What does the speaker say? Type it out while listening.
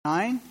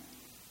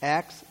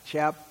Acts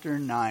chapter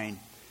 9.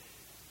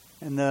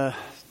 And the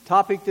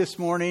topic this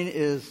morning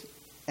is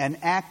an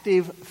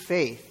active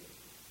faith.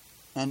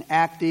 An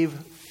active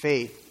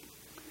faith.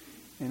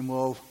 And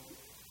we'll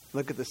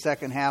look at the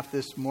second half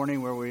this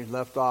morning where we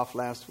left off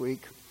last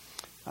week,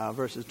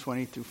 verses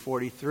 20 through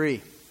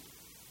 43.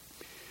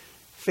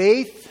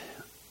 Faith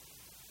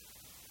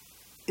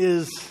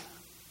is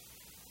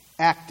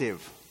active.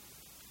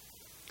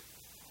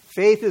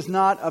 Faith is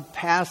not a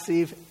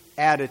passive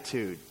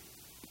attitude.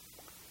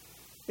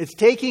 It's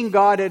taking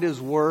God at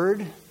His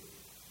word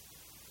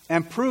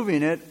and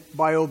proving it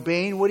by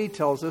obeying what He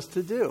tells us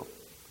to do.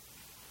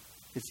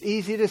 It's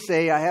easy to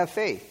say, I have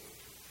faith.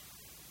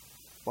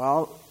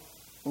 Well,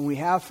 when we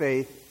have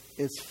faith,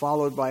 it's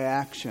followed by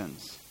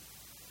actions.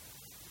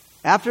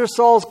 After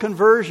Saul's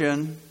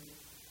conversion,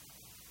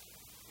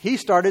 he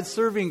started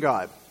serving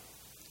God.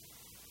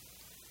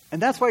 And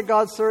that's why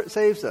God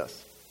saves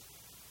us.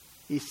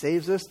 He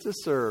saves us to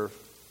serve,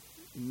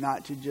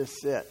 not to just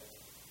sit.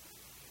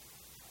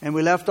 And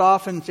we left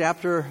off in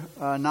chapter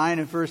 9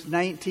 and verse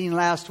 19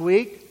 last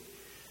week.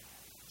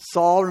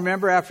 Saul,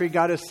 remember, after he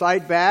got his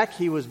sight back,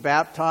 he was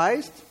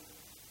baptized.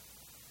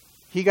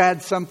 He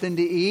got something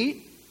to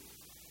eat,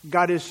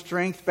 got his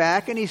strength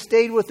back, and he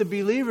stayed with the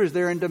believers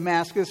there in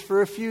Damascus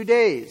for a few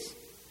days.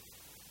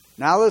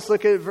 Now let's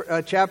look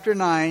at chapter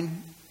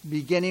 9,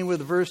 beginning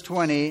with verse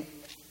 20,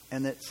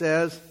 and it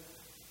says,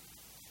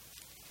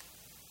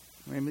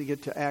 let me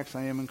get to Acts.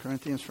 I am in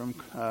Corinthians from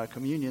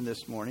communion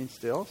this morning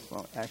still.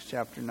 So Acts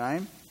chapter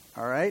 9.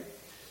 All right.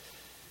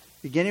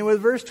 Beginning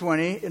with verse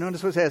 20. And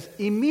notice what it says.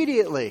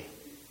 Immediately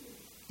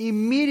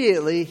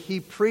he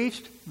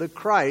preached the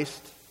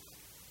Christ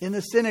in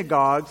the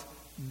synagogues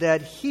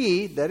that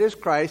He, that is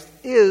Christ,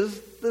 is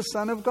the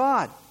Son of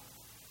God.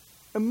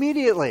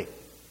 Immediately.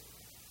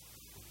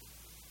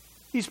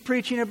 He's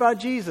preaching about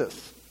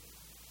Jesus.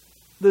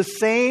 The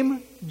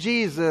same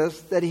Jesus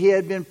that he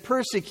had been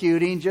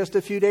persecuting just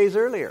a few days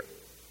earlier.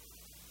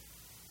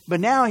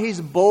 But now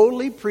he's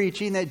boldly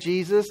preaching that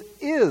Jesus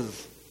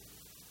is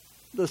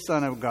the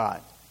Son of God.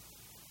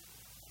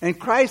 And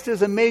Christ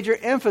is a major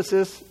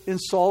emphasis in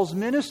Saul's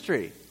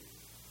ministry.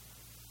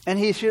 And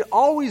he should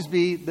always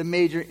be the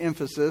major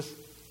emphasis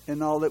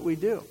in all that we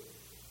do.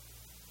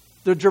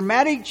 The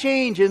dramatic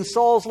change in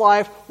Saul's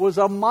life was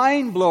a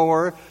mind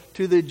blower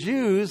to the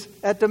Jews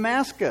at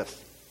Damascus.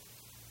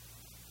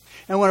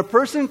 And when a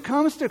person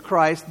comes to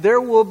Christ,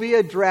 there will be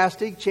a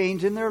drastic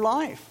change in their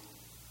life.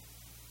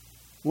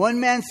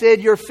 One man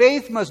said, your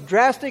faith must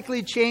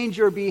drastically change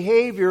your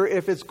behavior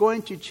if it's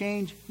going to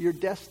change your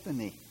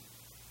destiny.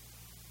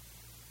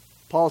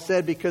 Paul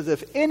said, because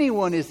if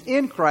anyone is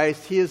in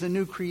Christ, he is a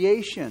new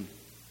creation.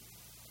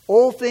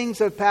 Old things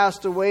have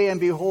passed away,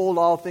 and behold,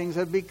 all things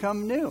have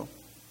become new.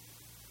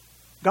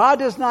 God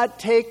does not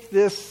take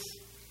this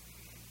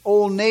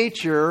old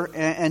nature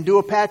and do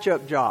a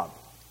patch-up job.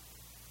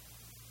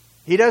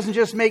 He doesn't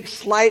just make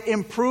slight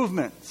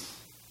improvements.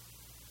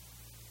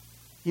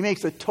 He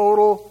makes a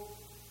total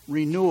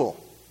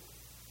renewal.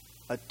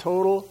 A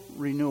total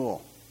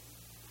renewal.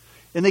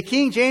 In the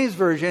King James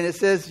Version, it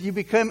says, you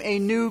become a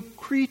new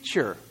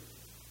creature.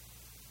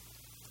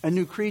 A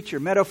new creature.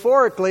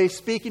 Metaphorically,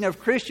 speaking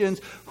of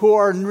Christians who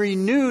are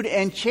renewed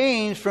and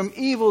changed from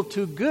evil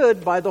to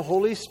good by the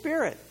Holy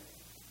Spirit.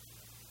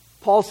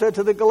 Paul said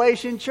to the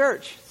Galatian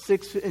church,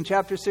 in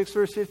chapter 6,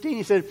 verse 15,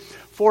 he said,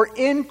 for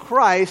in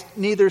Christ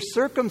neither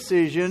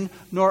circumcision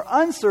nor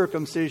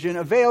uncircumcision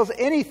avails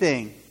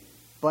anything,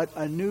 but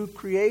a new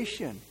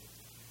creation.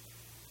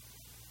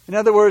 In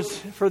other words,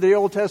 for the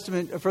Old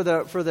Testament, for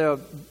the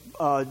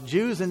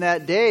Jews in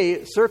that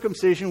day,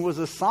 circumcision was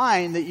a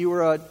sign that you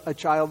were a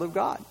child of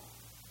God.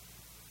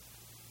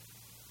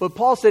 But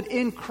Paul said,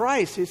 in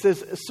Christ, he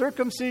says,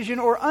 circumcision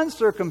or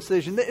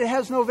uncircumcision, it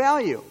has no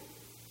value.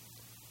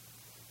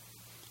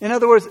 In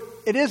other words,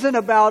 it isn't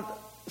about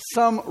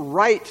some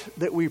rite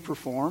that we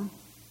perform.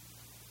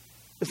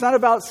 It's not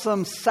about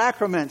some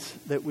sacraments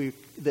that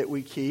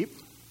we keep.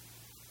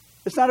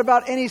 It's not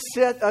about any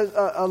set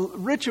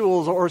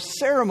rituals or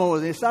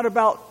ceremonies. It's not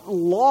about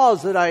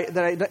laws that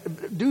I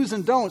do's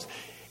and don'ts.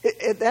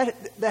 That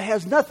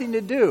has nothing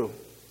to do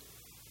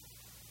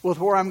with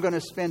where I'm going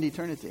to spend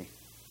eternity.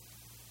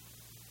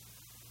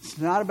 It's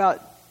not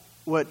about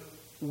what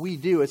we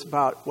do. It's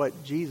about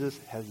what Jesus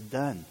has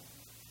done.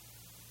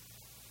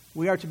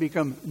 We are to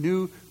become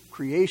new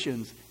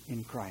creations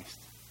in Christ.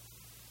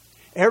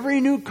 Every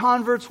new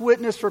convert's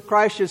witness for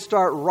Christ should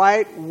start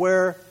right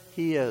where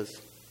he is.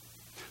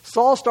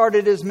 Saul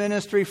started his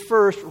ministry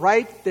first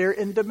right there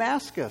in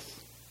Damascus.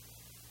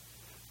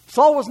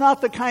 Saul was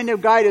not the kind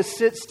of guy to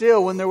sit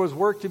still when there was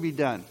work to be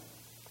done.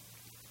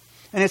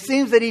 And it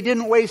seems that he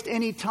didn't waste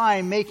any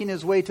time making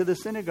his way to the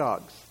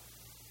synagogues.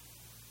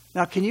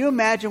 Now, can you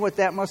imagine what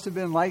that must have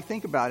been like?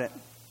 Think about it.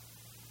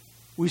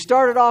 We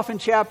started off in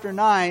chapter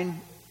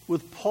 9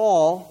 with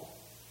Paul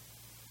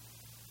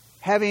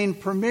having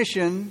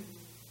permission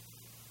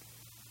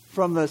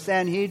from the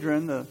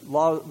Sanhedrin, the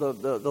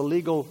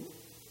legal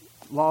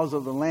laws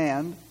of the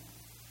land,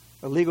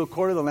 the legal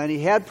court of the land. He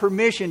had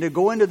permission to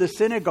go into the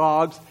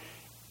synagogues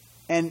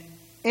And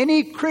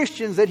any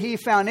Christians that he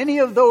found, any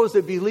of those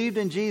that believed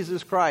in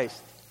Jesus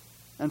Christ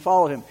and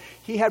followed him,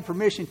 he had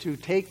permission to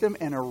take them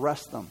and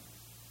arrest them.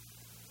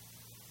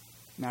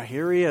 Now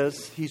here he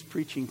is. He's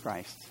preaching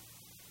Christ.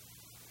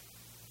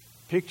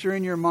 Picture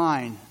in your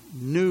mind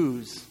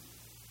news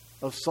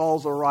of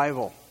Saul's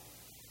arrival.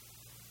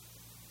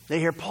 They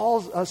hear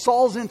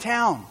Saul's in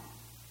town.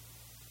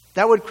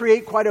 That would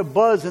create quite a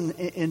buzz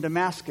in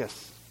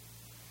Damascus.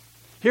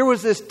 Here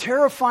was this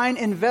terrifying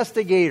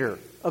investigator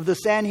of the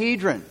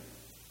Sanhedrin,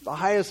 the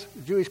highest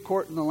Jewish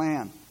court in the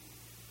land.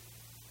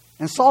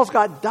 And Saul's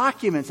got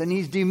documents, and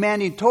he's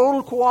demanding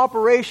total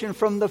cooperation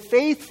from the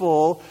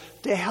faithful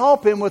to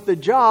help him with the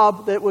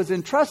job that was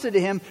entrusted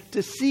to him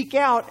to seek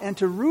out and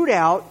to root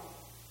out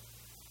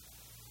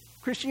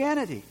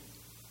Christianity.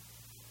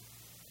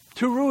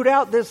 To root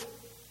out this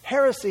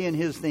heresy in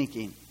his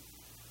thinking.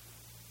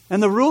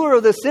 And the ruler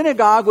of the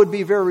synagogue would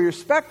be very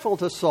respectful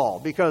to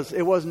Saul, because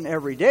it wasn't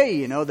every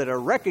day, that a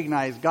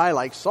recognized guy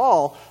like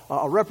Saul,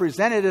 a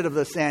representative of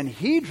the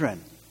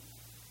Sanhedrin,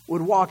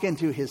 would walk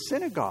into his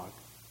synagogue.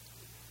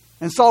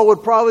 And Saul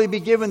would probably be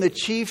given the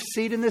chief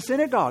seat in the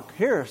synagogue.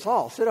 Here,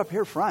 Saul, sit up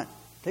here front.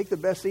 Take the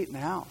best seat in the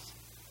house.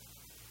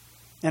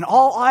 And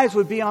all eyes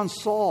would be on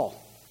Saul,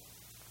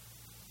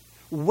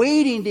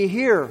 waiting to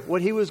hear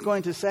what he was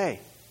going to say.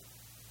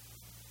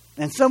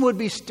 And some would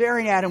be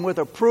staring at him with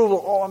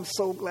approval. Oh, I'm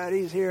so glad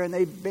he's here. And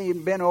they'd be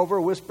bent over,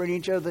 whispering in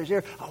each other's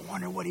ear. I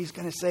wonder what he's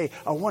going to say.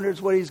 I wonder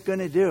what he's going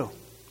to do.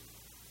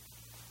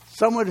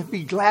 Some would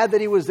be glad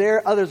that he was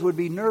there. Others would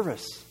be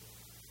nervous.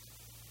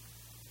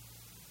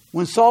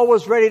 When Saul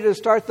was ready to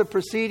start the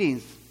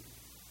proceedings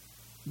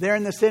there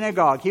in the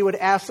synagogue, he would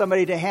ask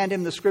somebody to hand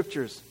him the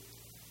scriptures.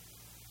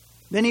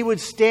 Then he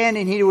would stand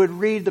and he would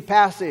read the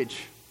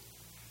passage.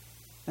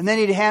 And then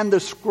he'd hand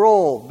the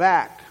scroll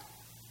back.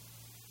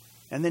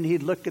 And then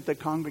he'd look at the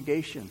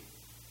congregation.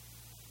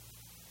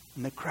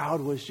 And the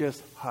crowd was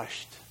just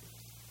hushed.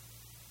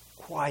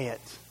 Quiet.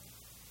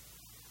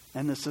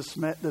 And the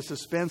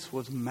suspense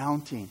was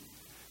mounting.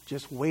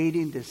 Just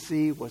waiting to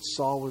see what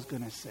Saul was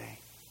going to say.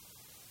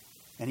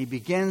 And he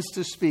begins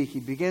to speak. He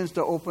begins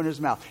to open his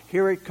mouth.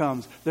 Here it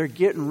comes. They're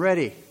getting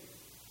ready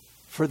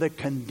for the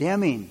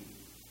condemning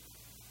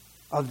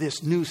of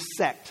this new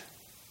sect.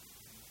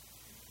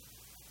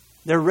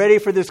 They're ready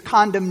for this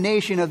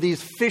condemnation of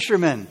these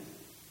fishermen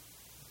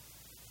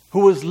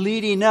who was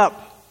leading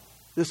up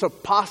this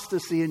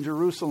apostasy in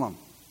Jerusalem.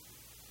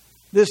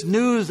 This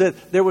news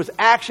that there was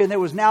action that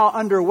was now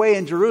underway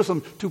in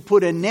Jerusalem to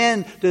put an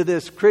end to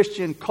this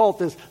Christian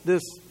cult,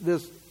 this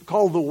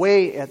called the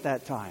Way at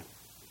that time.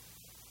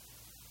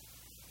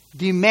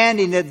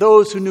 Demanding that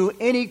those who knew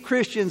any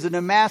Christians in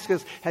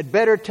Damascus had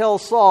better tell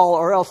Saul,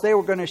 or else they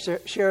were going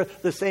to share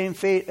the same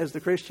fate as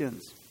the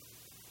Christians.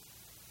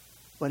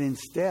 But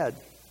instead,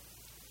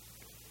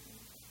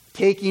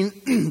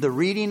 taking the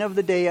reading of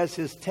the day as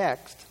his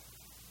text,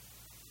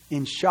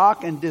 in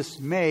shock and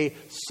dismay,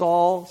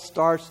 Saul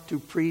starts to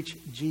preach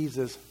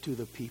Jesus to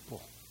the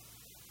people.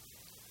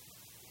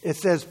 It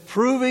says,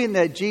 proving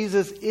that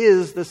Jesus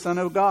is the Son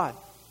of God.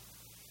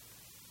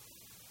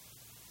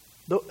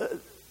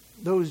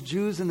 Those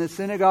Jews in the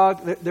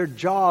synagogue, their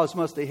jaws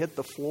must have hit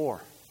the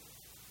floor.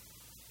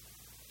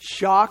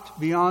 Shocked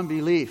beyond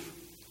belief.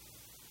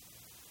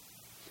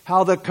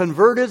 How the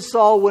converted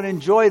Saul would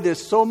enjoy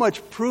this so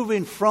much,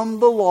 proving from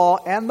the law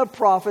and the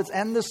prophets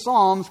and the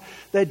Psalms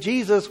that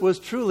Jesus was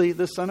truly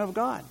the Son of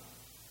God.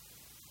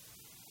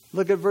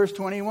 Look at verse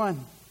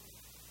 21.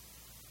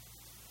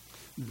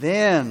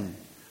 Then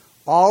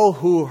all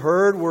who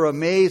heard were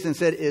amazed and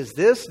said, is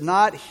this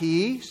not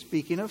he,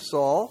 speaking of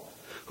Saul,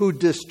 who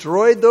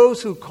destroyed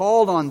those who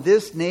called on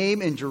this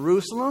name in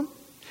Jerusalem,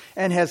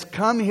 and has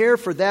come here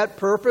for that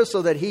purpose,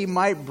 so that he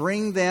might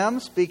bring them,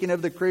 speaking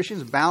of the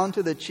Christians, bound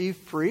to the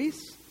chief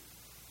priests?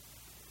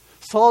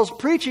 Saul's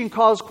preaching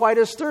caused quite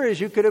a stir, as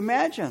you could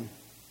imagine.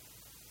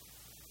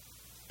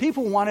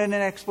 People wanted an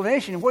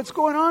explanation. What's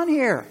going on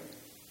here?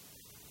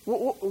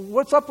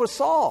 What's up with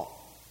Saul?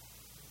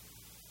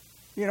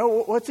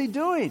 What's he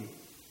doing?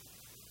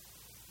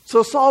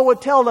 So Saul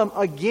would tell them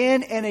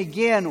again and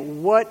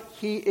again what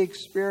he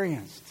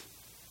experienced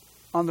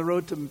on the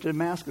road to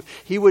Damascus.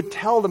 He would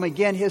tell them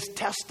again his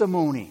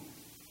testimony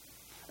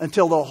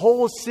until the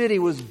whole city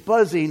was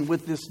buzzing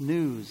with this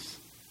news.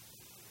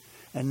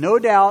 And no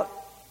doubt,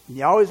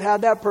 you always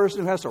have that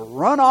person who has to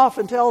run off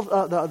and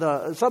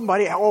tell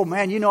somebody, oh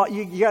man, you got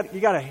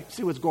to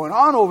see what's going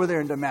on over there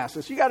in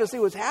Damascus. You got to see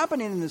what's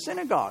happening in the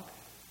synagogue.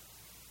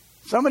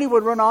 Somebody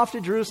would run off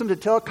to Jerusalem to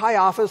tell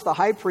Caiaphas, the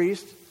high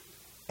priest,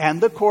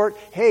 and the court,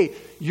 hey,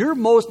 your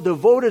most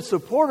devoted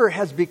supporter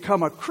has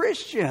become a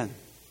Christian.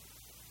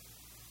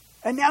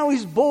 And now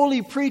he's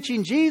boldly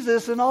preaching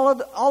Jesus in all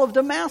of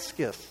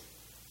Damascus.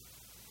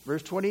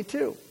 Verse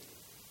 22.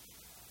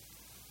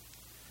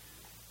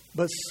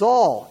 But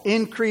Saul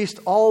increased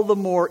all the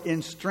more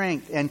in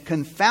strength and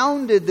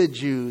confounded the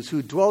Jews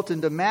who dwelt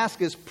in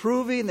Damascus,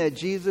 proving that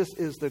Jesus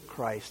is the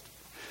Christ.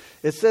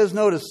 It says,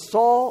 notice,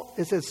 Saul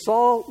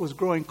was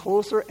growing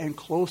closer and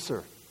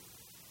closer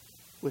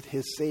with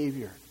his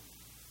Savior.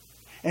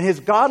 And his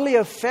godly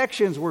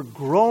affections were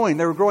growing.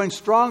 They were growing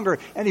stronger.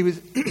 And he was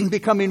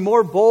becoming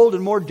more bold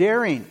and more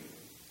daring.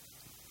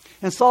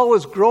 And Saul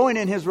was growing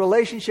in his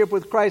relationship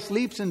with Christ,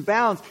 leaps and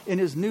bounds in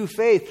his new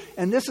faith.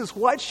 And this is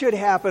what should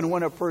happen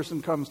when a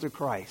person comes to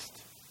Christ.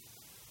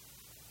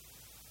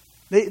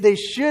 They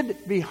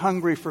should be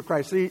hungry for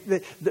Christ.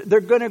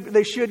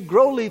 They should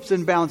grow leaps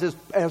and bounds,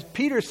 as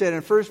Peter said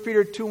in 1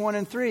 Peter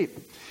 2:1-3.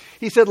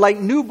 He said, like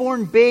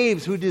newborn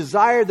babes who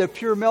desire the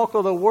pure milk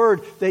of the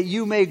word, that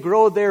you may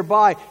grow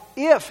thereby.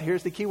 If,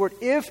 here's the key word,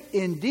 if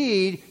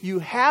indeed you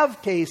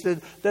have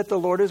tasted that the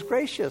Lord is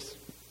gracious.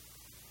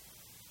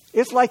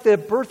 It's like the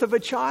birth of a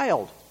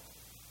child.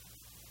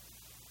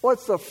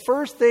 What's the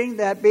first thing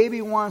that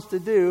baby wants to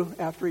do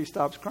after he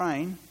stops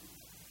crying?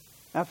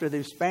 After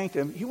they've spanked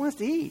him, he wants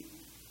to eat.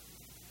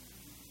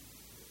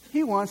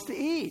 He wants to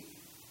eat.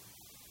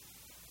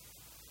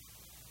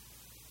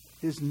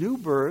 His new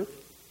birth,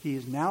 he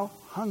is now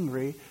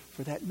hungry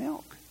for that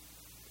milk.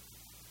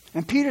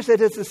 And Peter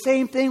said it's the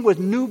same thing with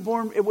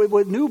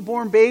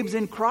newborn babes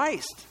in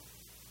Christ.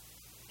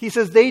 He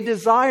says they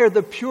desire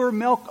the pure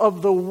milk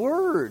of the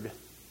word,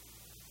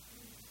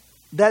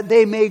 that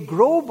they may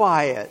grow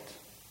by it.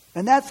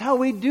 And that's how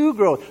we do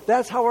grow.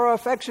 That's how our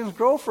affections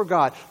grow for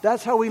God.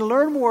 That's how we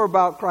learn more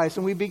about Christ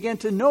and we begin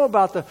to know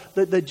about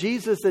the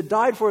Jesus that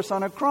died for us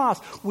on a cross.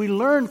 We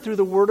learn through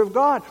the Word of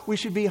God. We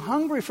should be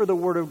hungry for the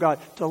Word of God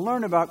to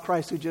learn about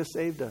Christ who just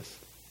saved us.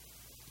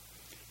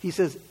 He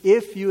says,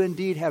 if you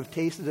indeed have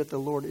tasted that the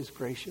Lord is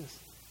gracious.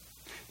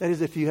 That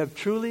is, if you have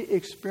truly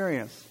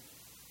experienced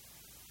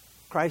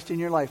Christ in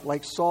your life,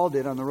 like Saul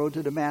did on the road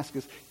to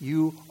Damascus,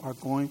 you are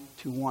going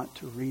to want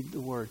to read the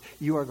Word.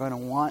 You are going to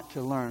want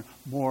to learn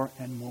more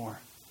and more.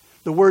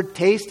 The word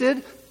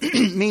tasted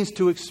means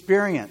to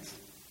experience,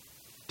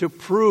 to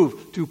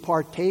prove, to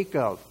partake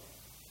of.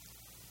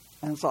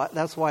 And so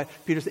that's why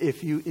Peter said,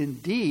 if you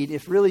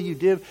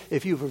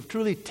have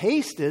truly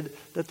tasted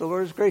that the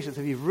Lord is gracious,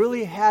 if you've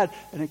really had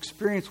an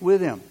experience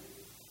with Him,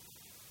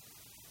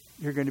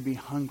 you're going to be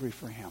hungry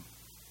for Him.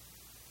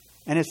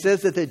 And it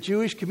says that the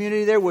Jewish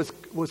community there was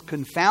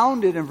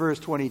confounded in verse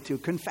 22.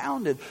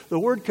 Confounded. The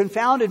word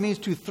confounded means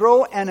to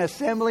throw an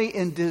assembly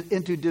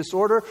into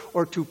disorder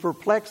or to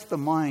perplex the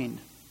mind.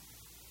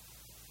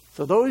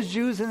 So those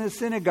Jews in the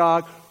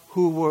synagogue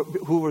who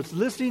were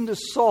listening to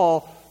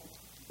Saul,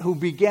 who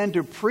began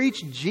to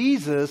preach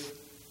Jesus,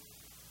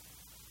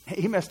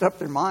 he messed up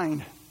their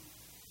mind.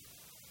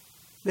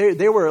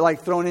 They were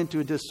like thrown into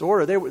a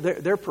disorder.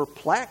 They're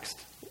perplexed.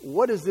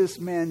 What is this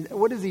man?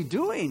 What is he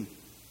doing?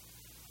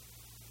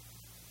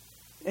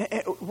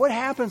 What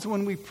happens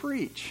when we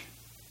preach?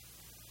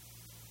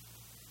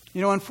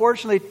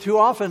 Unfortunately, too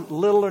often,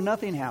 little or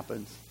nothing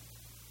happens.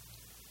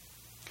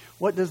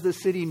 What does the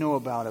city know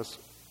about us?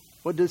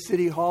 What does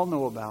City Hall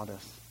know about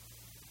us?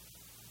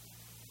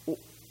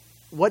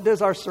 What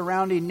does our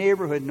surrounding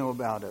neighborhood know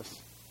about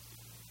us?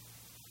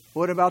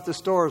 What about the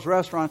stores,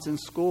 restaurants, and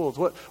schools?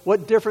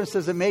 What difference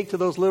does it make to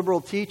those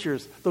liberal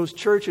teachers, those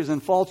churches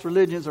and false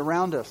religions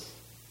around us?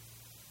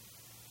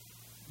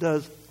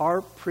 Does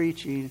our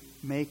preaching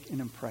make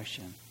an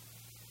impression?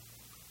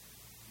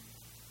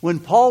 When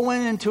Paul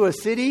went into a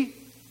city,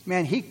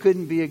 man, he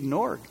couldn't be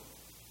ignored.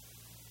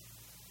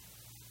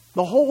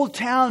 The whole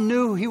town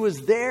knew he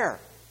was there.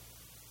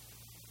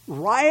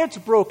 Riots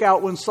broke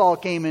out when Saul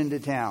came into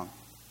town.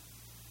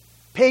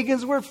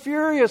 Pagans were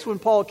furious when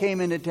Paul came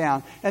into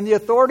town. And the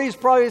authorities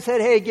probably said,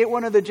 hey, get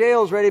one of the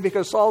jails ready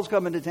because Saul's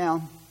coming to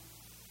town.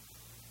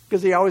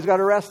 Because he always got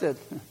arrested.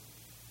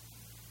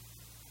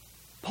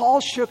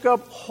 Paul shook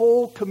up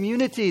whole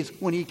communities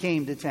when he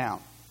came to town.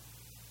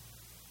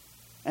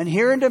 And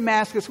here in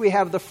Damascus, we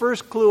have the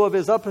first clue of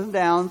his ups and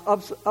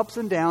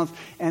downs,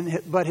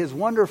 but his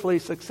wonderfully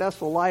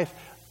successful life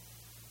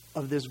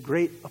of this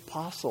great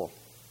apostle.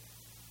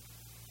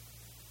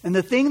 And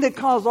the thing that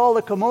caused all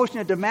the commotion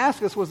at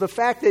Damascus was the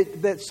fact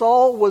that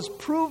Saul was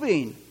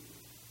proving.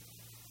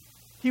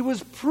 He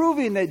was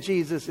proving that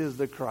Jesus is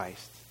the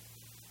Christ.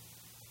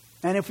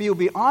 And if you'll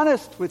be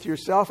honest with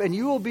yourself and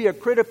you will be a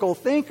critical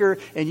thinker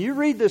and you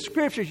read the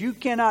scriptures, you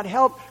cannot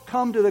help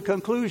come to the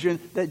conclusion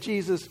that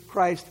Jesus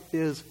Christ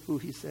is who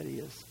He said He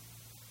is.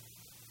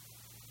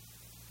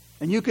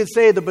 And you could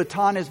say the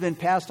baton has been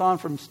passed on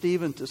from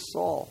Stephen to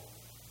Saul.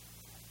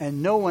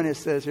 And no one, it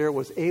says here,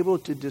 was able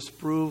to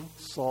disprove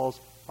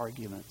Saul's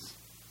arguments.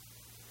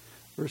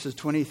 Verses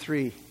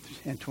 23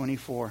 and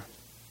 24.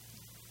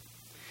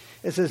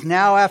 It says,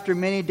 now after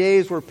many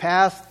days were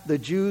passed, the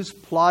Jews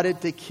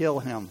plotted to kill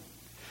him.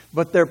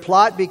 But their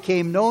plot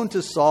became known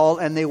to Saul,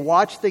 and they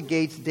watched the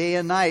gates day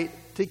and night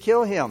to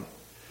kill him.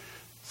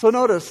 So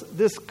notice,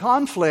 this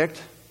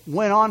conflict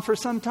went on for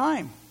some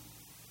time.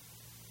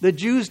 The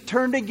Jews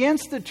turned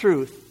against the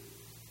truth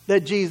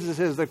that Jesus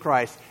is the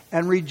Christ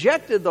and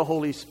rejected the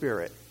Holy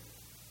Spirit.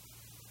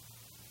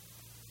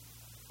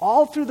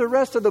 All through the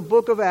rest of the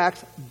book of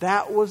Acts,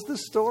 that was the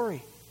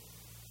story.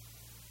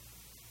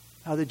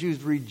 How the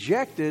Jews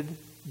rejected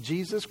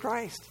Jesus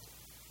Christ.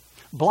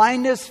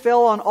 Blindness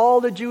fell on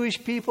all the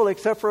Jewish people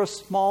except for a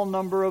small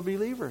number of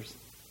believers.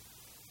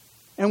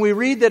 And we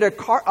read that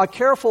a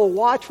careful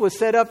watch was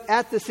set up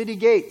at the city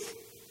gates.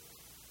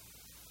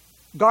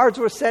 Guards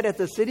were set at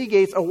the city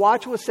gates. A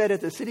watch was set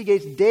at the city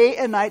gates day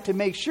and night to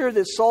make sure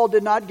that Saul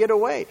did not get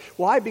away.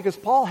 Why? Because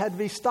Paul had to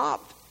be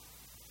stopped.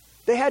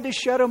 They had to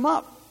shut him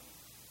up.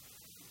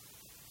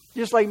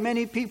 Just like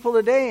many people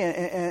today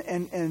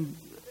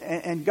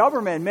and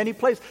government in many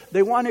places,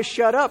 they want to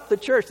shut up the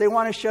church. They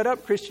want to shut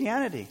up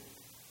Christianity.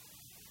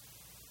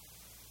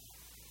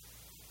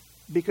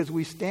 Because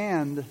we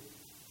stand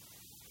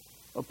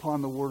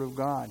upon the Word of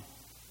God,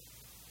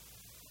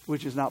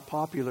 which is not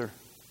popular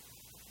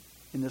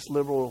in this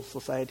liberal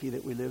society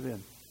that we live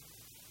in.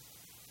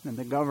 And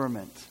the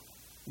government,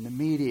 and the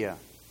media,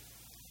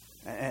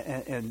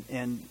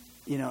 and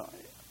you know,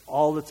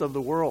 all that's of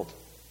the world.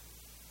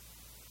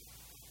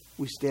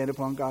 We stand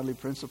upon godly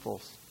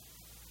principles.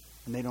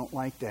 And they don't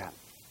like that.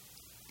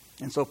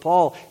 And so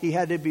Paul, he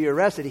had to be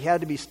arrested. He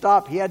had to be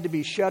stopped. He had to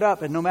be shut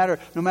up. And no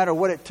matter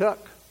what it took.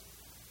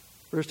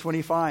 Verse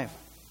 25.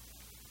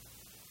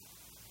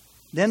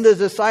 Then the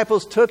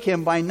disciples took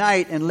him by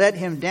night and let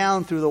him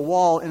down through the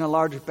wall in a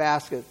large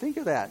basket. Think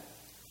of that.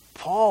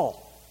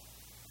 Paul,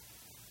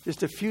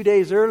 just a few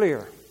days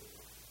earlier,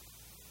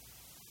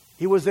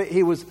 he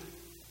was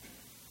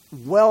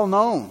well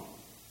known.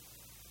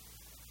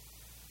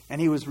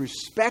 And he was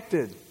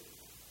respected.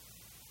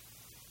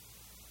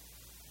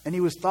 And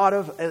he was thought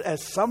of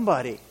as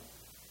somebody.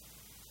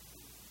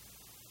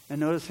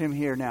 And notice him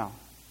here now.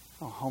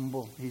 How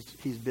humble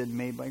he's been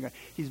made by God.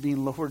 He's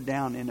being lowered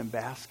down in a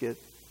basket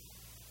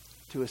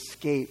to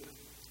escape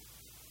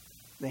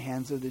the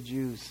hands of the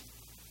Jews.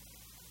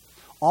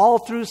 All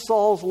through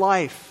Saul's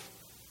life,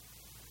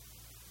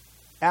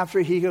 after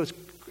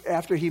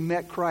he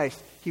met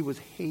Christ, he was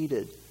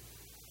hated.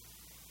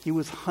 He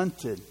was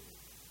hunted.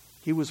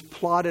 He was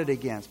plotted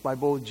against by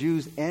both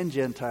Jews and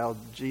Gentiles.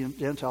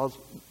 Gentiles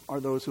are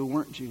those who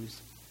weren't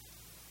Jews.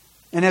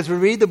 And as we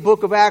read the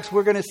book of Acts,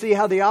 we're going to see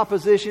how the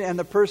opposition and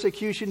the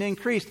persecution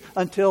increased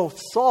until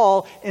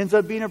Saul ends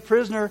up being a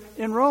prisoner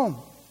in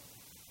Rome.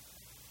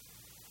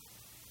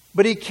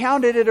 But he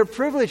counted it a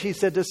privilege, he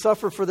said, to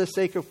suffer for the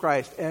sake of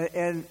Christ.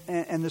 And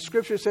the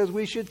scripture says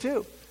we should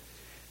too.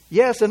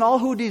 Yes, and all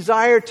who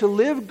desire to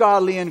live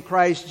godly in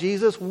Christ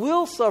Jesus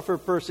will suffer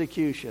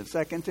persecution.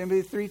 2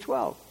 Timothy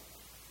 3:12.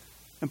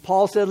 And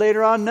Paul said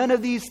later on, none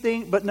of these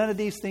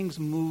things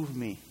move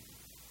me.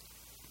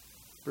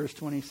 Verse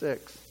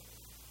 26.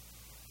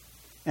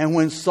 And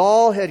when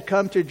Saul had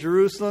come to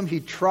Jerusalem,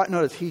 he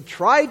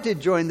tried to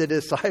join the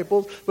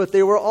disciples, but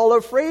they were all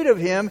afraid of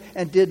him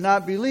and did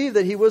not believe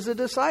that he was a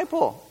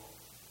disciple.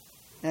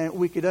 And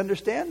we could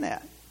understand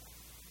that.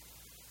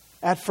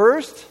 At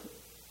first,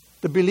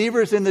 the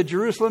believers in the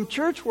Jerusalem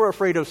church were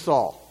afraid of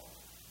Saul.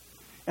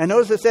 And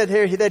notice it said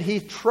here that he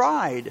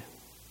tried.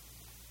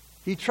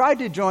 He tried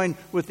to join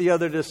with the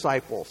other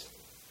disciples.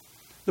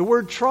 The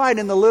word tried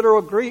in the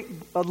literal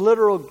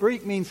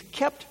Greek means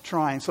kept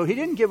trying. So he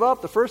didn't give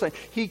up the first time.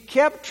 He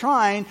kept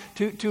trying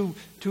to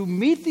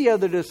meet the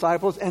other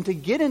disciples and to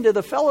get into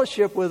the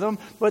fellowship with them,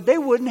 but they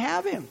wouldn't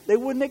have him. They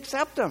wouldn't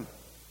accept him.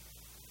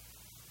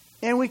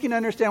 And we can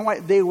understand why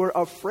they were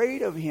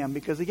afraid of him,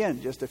 because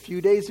again, just a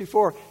few days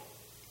before,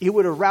 he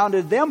would have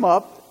rounded them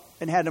up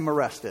and had them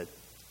arrested.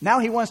 Now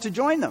he wants to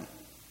join them.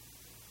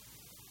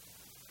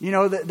 You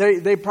know,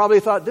 they probably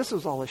thought this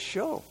was all a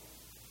show.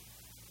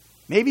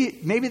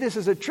 Maybe this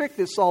is a trick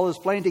that Saul is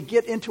playing to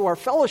get into our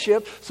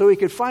fellowship so he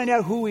could find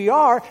out who we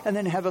are and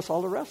then have us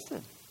all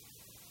arrested.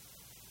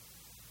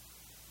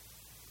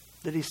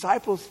 The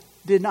disciples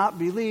did not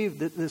believe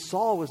that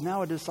Saul was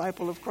now a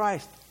disciple of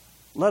Christ,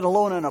 let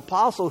alone an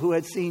apostle who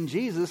had seen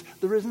Jesus,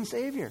 the risen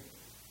Savior.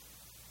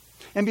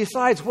 And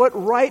besides, what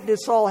right did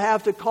Saul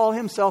have to call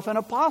himself an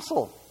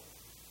apostle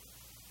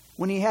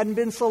when he hadn't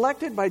been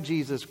selected by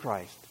Jesus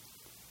Christ?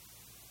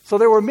 So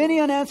there were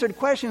many unanswered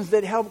questions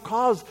that helped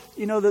cause,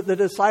 the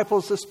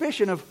disciples'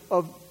 suspicion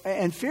of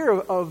and fear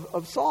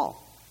of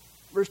Saul.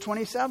 Verse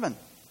 27.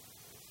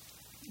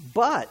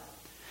 But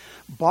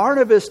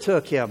Barnabas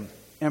took him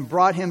and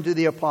brought him to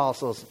the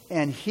apostles.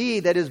 And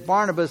he, that is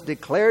Barnabas,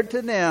 declared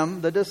to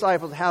them, the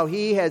disciples, how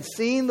he had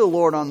seen the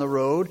Lord on the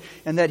road,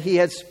 and that he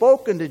had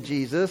spoken to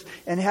Jesus,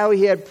 and how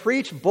he had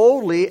preached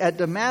boldly at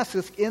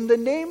Damascus in the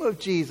name of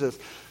Jesus.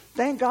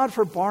 Thank God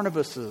for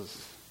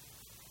Barnabas's.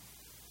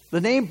 The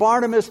name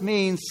Barnabas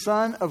means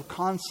son of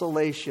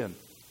consolation.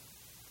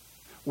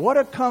 What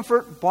a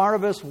comfort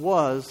Barnabas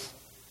was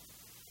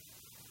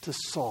to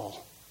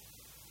Saul,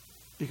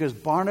 because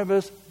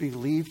Barnabas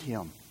believed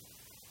him.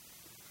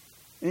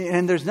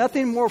 And there's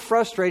nothing more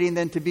frustrating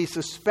than to be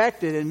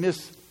suspected and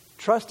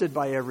mistrusted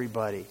by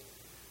everybody.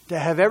 To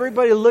have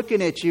everybody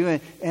looking at you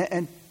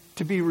and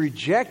to be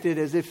rejected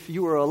as if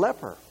you were a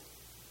leper.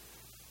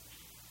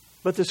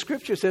 But the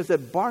scripture says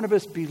that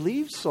Barnabas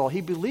believed Saul. He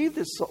believed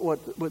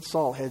what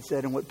Saul had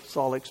said and what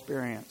Saul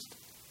experienced.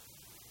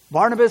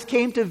 Barnabas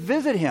came to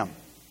visit him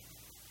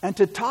and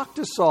to talk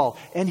to Saul.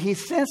 And he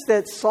sensed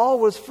that Saul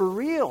was for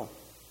real.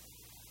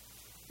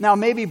 Now,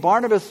 maybe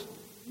Barnabas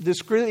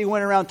discreetly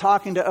went around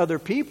talking to other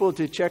people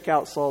to check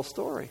out Saul's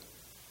story.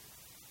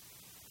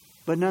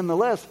 But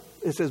nonetheless,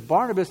 it says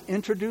Barnabas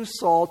introduced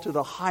Saul to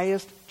the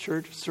highest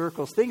church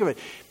circles. Think of it.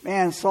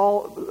 Man,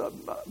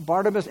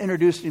 Barnabas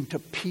introduced him to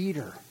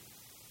Peter,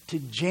 to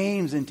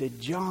James, and to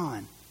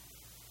John.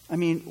 I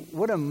mean,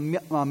 what a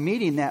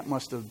meeting that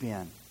must have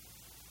been.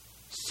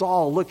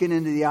 Saul looking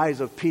into the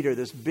eyes of Peter,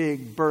 this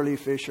big, burly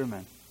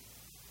fisherman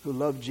who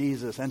loved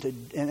Jesus. And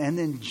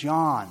then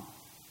John,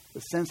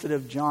 the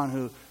sensitive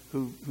John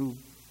who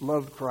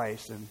loved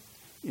Christ. And,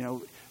 you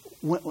know,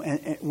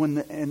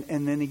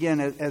 and then again,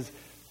 as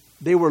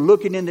they were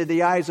looking into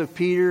the eyes of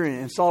Peter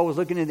and Saul was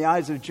looking into the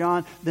eyes of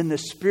John, then the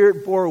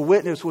Spirit bore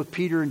witness with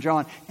Peter and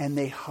John, and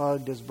they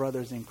hugged as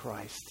brothers in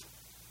Christ.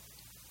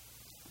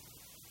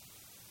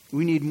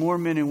 We need more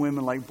men and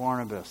women like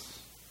Barnabas,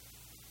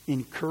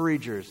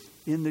 encouragers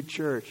in the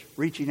church,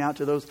 reaching out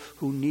to those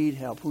who need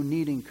help, who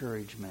need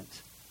encouragement.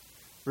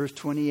 Verse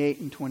 28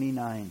 and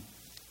 29.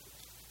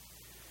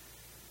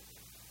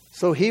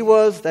 So he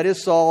was, that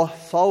is Saul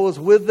was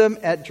with them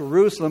at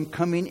Jerusalem,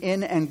 coming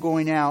in and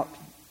going out.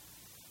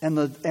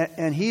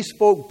 And he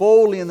spoke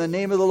boldly in the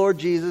name of the Lord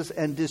Jesus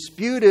and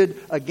disputed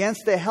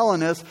against the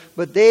Hellenists,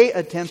 but they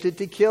attempted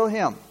to kill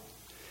him.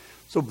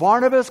 So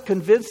Barnabas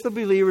convinced the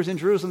believers in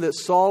Jerusalem that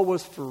Saul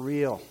was for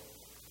real.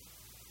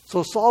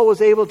 So Saul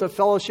was able to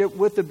fellowship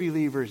with the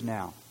believers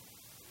now.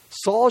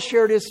 Saul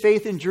shared his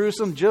faith in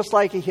Jerusalem just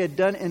like he had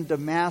done in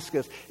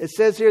Damascus. It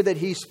says here that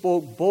he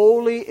spoke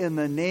boldly in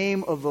the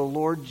name of the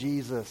Lord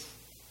Jesus.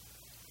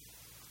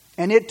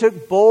 And it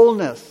took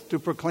boldness to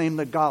proclaim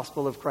the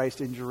gospel of Christ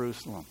in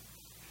Jerusalem,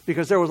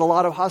 because there was a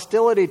lot of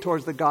hostility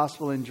towards the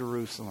gospel in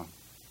Jerusalem.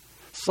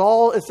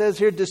 Saul, it says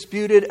here,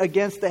 disputed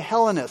against the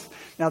Hellenists.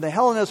 Now, the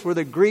Hellenists were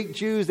the Greek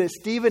Jews that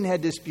Stephen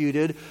had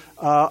disputed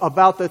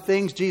about the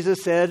things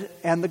Jesus said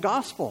and the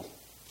gospel.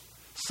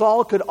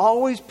 Saul could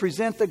always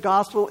present the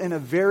gospel in a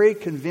very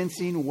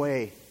convincing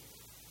way.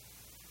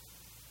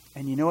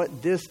 And you know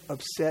what? This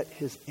upset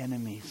his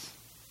enemies.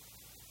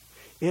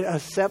 It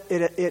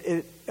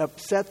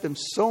upset them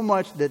so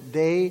much that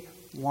they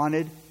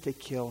wanted to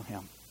kill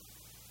him.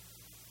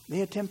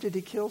 They attempted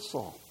to kill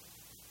Saul.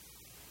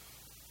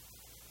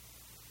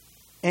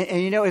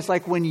 And you know, it's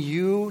like when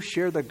you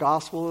share the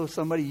gospel with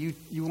somebody,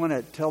 you want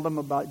to tell them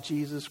about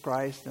Jesus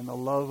Christ and the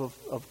love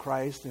of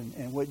Christ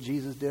and what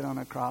Jesus did on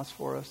the cross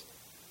for us.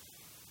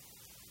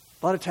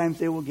 A lot of times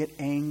they will get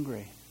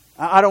angry.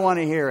 I don't want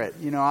to hear it.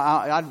 You know,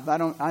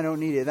 I don't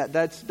need it.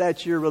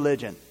 That's your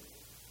religion.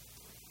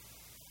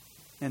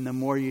 And the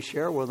more you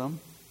share with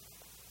them,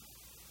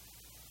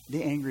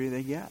 the angrier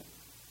they get.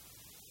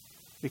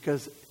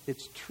 Because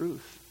it's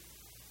truth.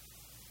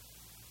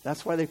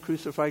 That's why they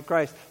crucified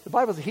Christ. The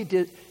Bible says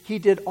he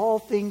did all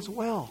things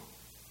well.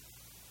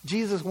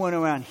 Jesus went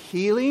around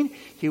healing.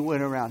 He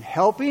went around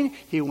helping.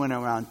 He went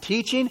around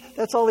teaching.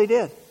 That's all he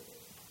did.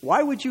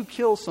 Why would you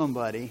kill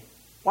somebody?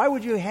 Why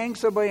would you hang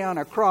somebody on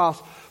a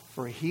cross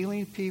for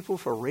healing people,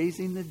 for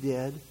raising the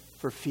dead,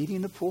 for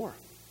feeding the poor?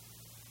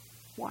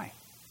 Why?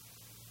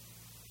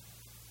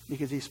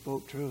 Because he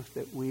spoke truth,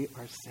 that we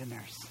are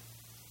sinners.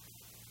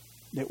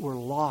 That we're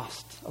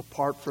lost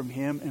apart from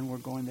him and we're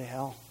going to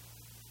hell.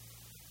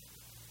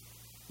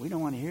 We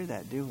don't want to hear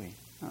that, do we?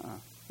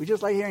 We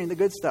just like hearing the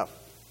good stuff.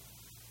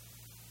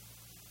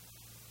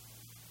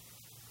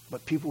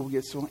 But people will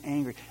get so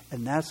angry.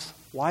 And that's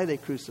why they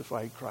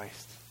crucified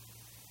Christ.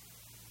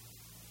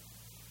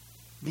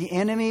 The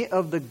enemy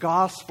of the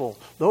gospel,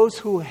 those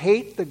who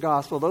hate the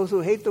gospel, those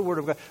who hate the word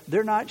of God,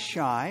 they're not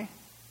shy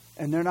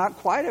and they're not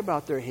quiet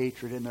about their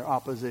hatred and their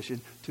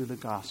opposition to the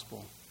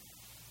gospel.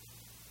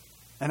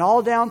 And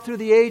all down through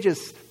the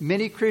ages,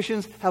 many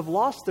Christians have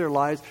lost their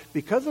lives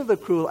because of the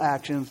cruel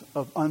actions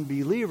of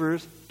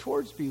unbelievers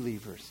towards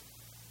believers.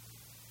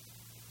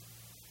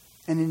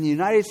 And in the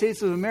United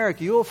States of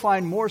America, you will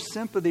find more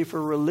sympathy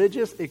for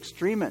religious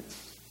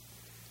extremists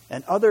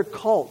and other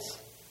cults,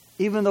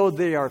 even though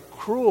they are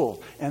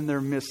cruel and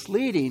they're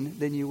misleading,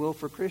 than you will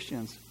for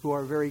Christians who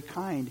are very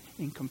kind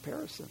in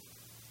comparison.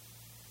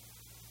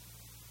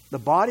 The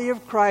body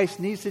of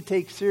Christ needs to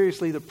take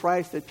seriously the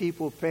price that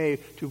people pay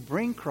to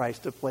bring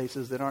Christ to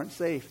places that aren't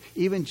safe.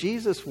 Even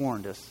Jesus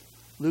warned us.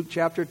 Luke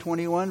chapter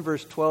 21,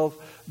 verse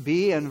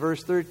 12b and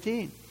verse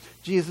 13.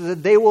 Jesus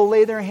said, "They will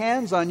lay their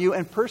hands on you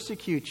and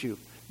persecute you,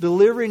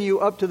 delivering you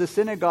up to the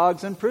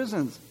synagogues and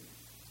prisons.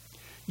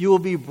 You will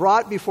be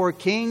brought before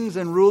kings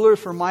and rulers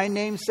for my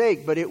name's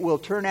sake, but it will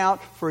turn out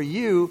for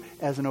you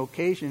as an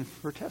occasion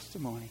for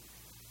testimony."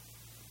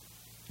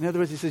 In other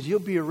words, he says, you'll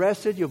be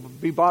arrested, you'll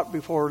be brought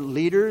before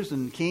leaders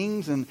and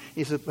kings, and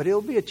he says, but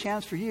it'll be a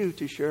chance for you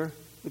to share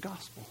the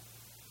gospel.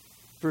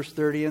 Verse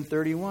 30 and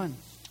 31.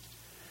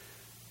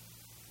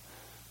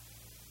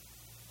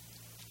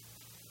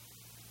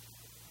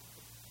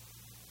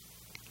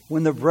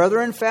 When the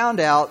brethren found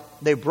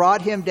out, they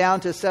brought him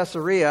down to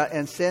Caesarea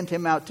and sent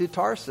him out to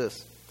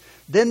Tarsus.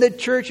 Then the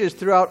churches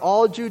throughout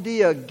all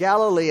Judea,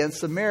 Galilee, and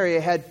Samaria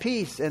had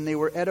peace, and they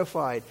were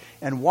edified.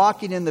 And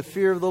walking in the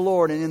fear of the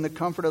Lord and in the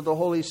comfort of the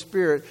Holy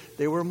Spirit,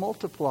 they were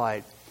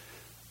multiplied.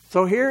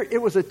 So here it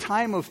was a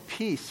time of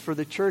peace for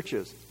the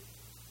churches.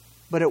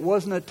 But it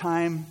wasn't a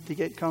time to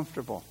get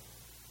comfortable.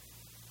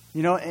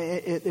 You know,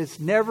 it's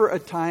never a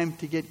time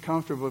to get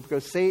comfortable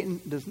because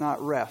Satan does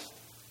not rest.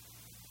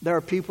 There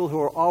are people who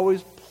are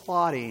always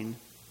plotting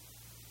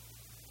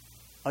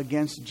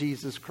against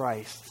Jesus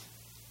Christ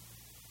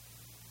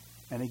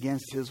and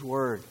against His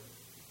Word.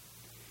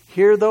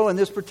 Here, though, in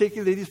these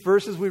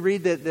verses, we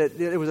read that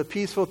it was a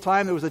peaceful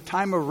time. It was a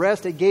time of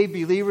rest. It gave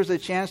believers a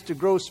chance to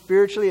grow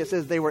spiritually. It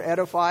says they were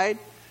edified.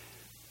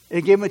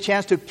 It gave them a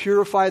chance to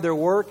purify their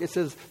work. It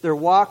says they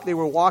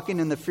were walking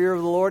in the fear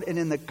of the Lord and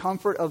in the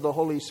comfort of the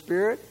Holy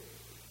Spirit.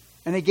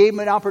 And it gave them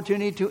an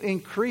opportunity to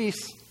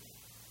increase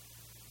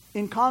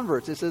in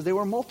converts. It says they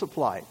were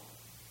multiplied.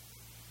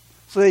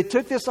 So they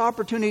took this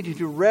opportunity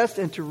to rest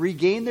and to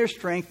regain their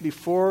strength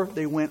before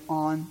they went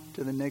on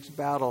to the next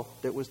battle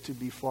that was to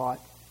be fought.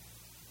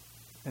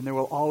 And there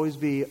will always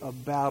be a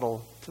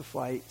battle to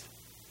fight.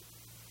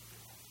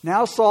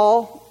 Now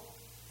Saul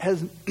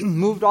has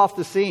moved off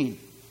the scene.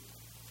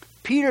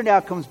 Peter now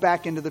comes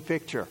back into the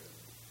picture.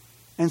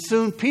 And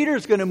soon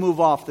Peter's going to move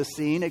off the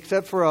scene,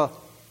 except for a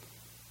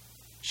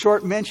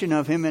short mention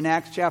of him in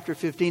Acts chapter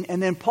 15.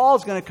 And then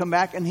Paul's going to come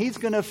back and he's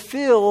going to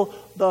fill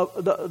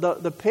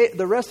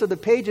the rest of the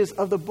pages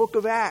of the book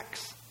of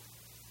Acts.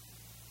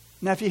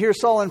 Now if you hear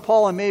Saul and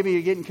Paul and maybe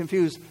you're getting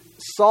confused,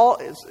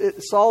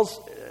 Saul's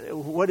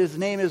what his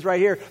name is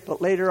right here,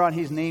 but later on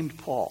he's named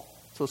Paul.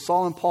 So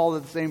Saul and Paul are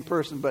the same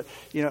person, but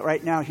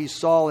right now he's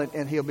Saul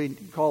and he'll be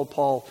called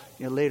Paul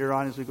later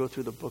on as we go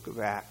through the book of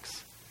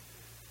Acts.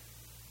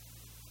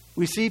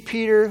 We see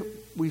Peter,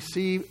 we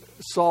see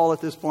Saul at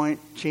this point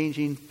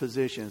changing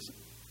positions.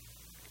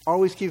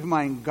 Always keep in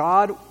mind,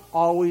 God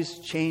always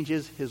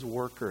changes His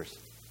workers.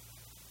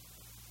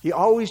 He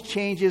always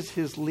changes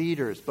His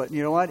leaders, but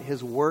you know what?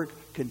 His work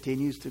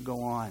continues to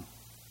go on.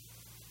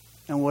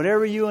 And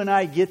whatever you and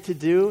I get to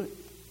do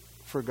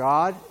for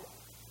God,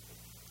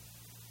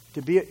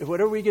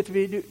 whatever we get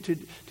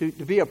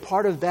to be a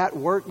part of that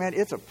work, man,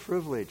 it's a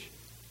privilege.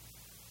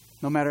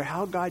 No matter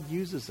how God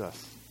uses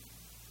us.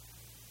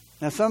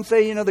 Now some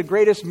say, the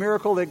greatest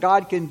miracle that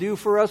God can do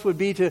for us would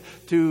be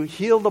to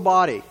heal the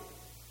body.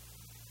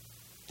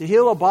 To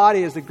heal a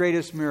body is the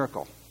greatest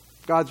miracle.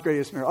 God's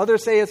greatest miracle.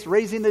 Others say it's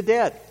raising the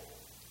dead.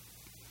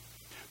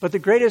 But the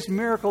greatest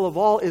miracle of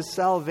all is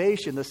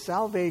salvation. The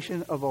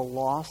salvation of a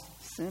lost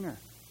sinner.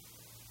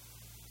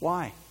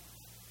 Why?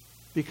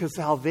 Because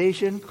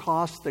salvation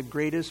costs the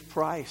greatest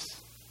price.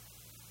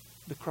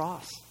 The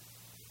cross.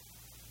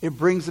 It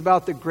brings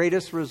about the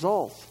greatest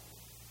results.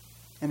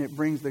 And it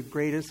brings the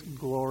greatest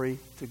glory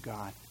to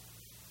God.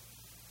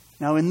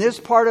 Now in this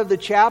part of the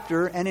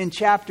chapter and in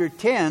chapter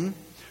 10,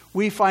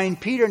 we find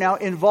Peter now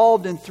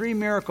involved in 3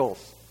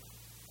 miracles.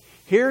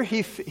 Here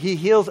he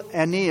heals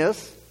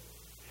Aeneas.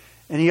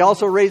 And he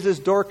also raises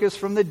Dorcas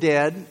from the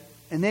dead.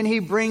 And then he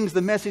brings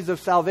the message of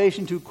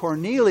salvation to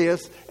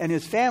Cornelius and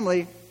his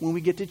family when we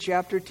get to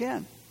chapter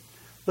 10.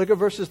 Look at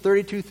verses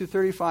 32 through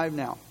 35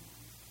 now.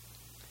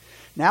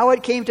 Now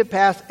it came to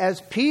pass,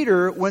 as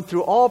Peter went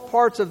through all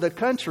parts of the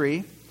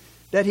country,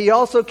 that he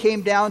also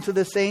came down to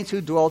the saints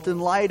who dwelt in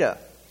Lydda.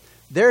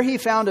 There he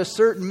found a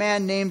certain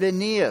man named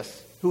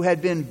Aeneas, who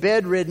had been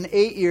bedridden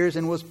 8 years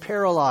and was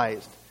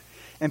paralyzed.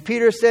 And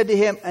Peter said to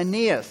him,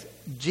 Aeneas,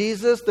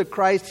 Jesus the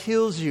Christ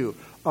heals you.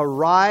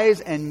 Arise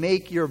and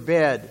make your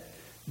bed.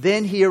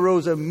 Then he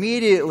arose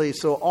immediately,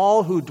 so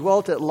all who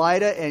dwelt at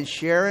Lydda and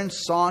Sharon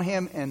saw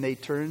him, and they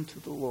turned to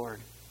the Lord.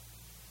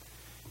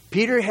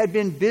 Peter had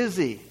been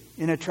busy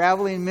in a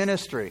traveling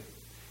ministry.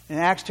 In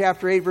Acts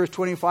chapter 8, verse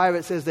 25,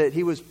 it says that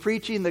he was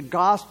preaching the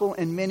gospel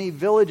in many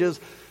villages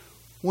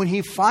when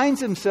he finds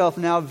himself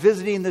now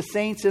visiting the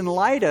saints in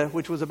Lydda,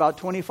 which was about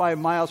 25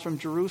 miles from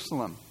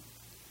Jerusalem.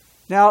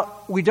 Now,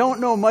 we don't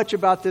know much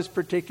about this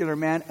particular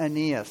man,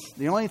 Aeneas.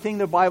 The only thing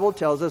the Bible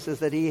tells us is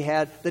that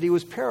he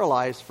was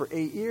paralyzed for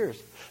 8 years.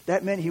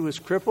 That meant he was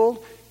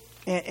crippled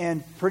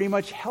and pretty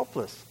much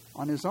helpless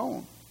on his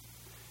own.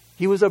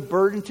 He was a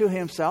burden to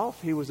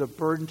himself. He was a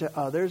burden to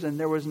others. And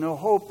there was no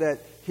hope that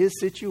his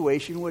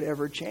situation would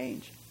ever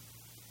change.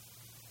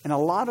 And a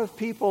lot of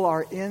people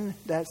are in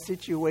that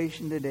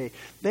situation today.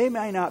 They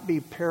may not be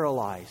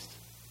paralyzed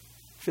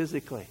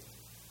physically,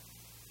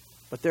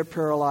 but they're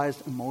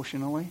paralyzed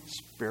emotionally,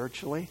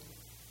 spiritually,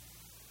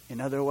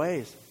 in other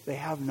ways. They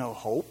have no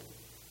hope.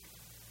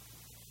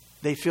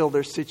 They feel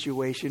their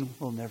situation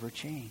will never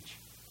change.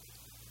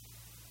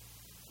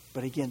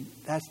 But again,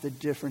 that's the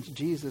difference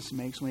Jesus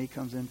makes when he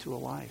comes into a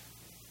life.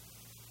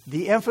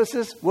 The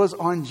emphasis was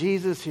on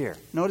Jesus here.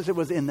 Notice it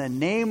was in the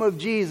name of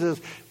Jesus,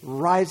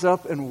 rise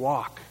up and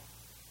walk.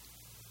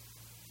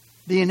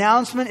 The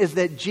announcement is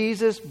that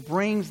Jesus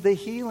brings the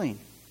healing.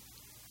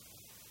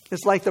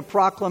 It's like the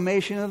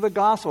proclamation of the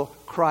gospel.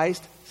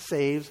 Christ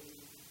saves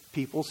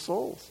people's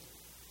souls.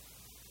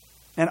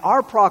 And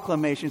our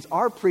proclamations,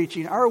 our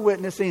preaching, our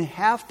witnessing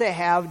have to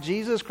have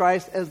Jesus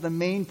Christ as the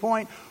main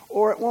point,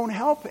 or it won't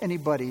help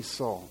anybody's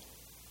soul.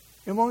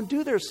 It won't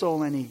do their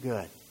soul any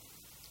good.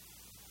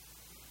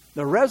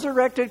 The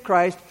resurrected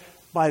Christ,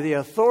 by the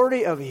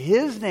authority of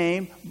his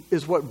name,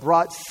 is what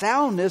brought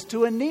soundness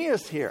to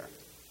Aeneas here.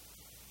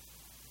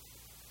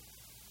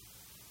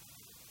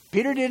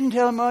 Peter didn't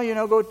tell him,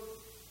 go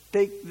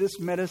take this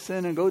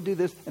medicine and go do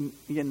this. And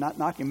again, not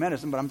knocking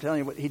medicine, but I'm telling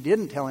you what he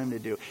didn't tell him to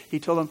do. He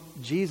told him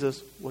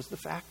Jesus was the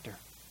factor.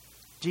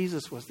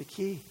 Jesus was the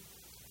key.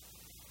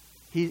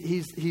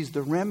 He's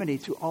the remedy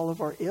to all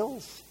of our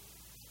ills.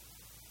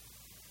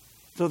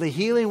 So the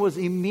healing was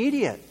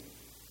immediate.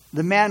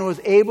 The man was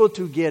able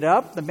to get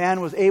up. The man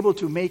was able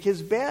to make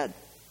his bed.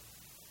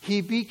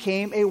 He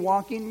became a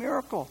walking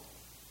miracle.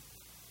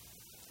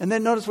 And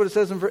then notice what it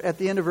says at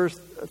the end of verse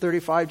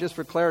 35, just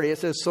for clarity. It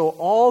says, so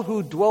all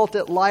who dwelt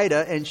at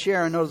Lydda and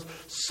Sharon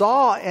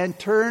saw and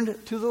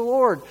turned to the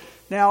Lord.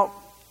 Now,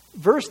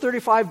 verse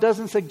 35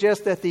 doesn't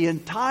suggest that the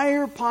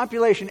entire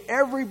population,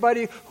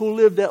 everybody who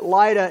lived at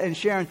Lydda and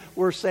Sharon,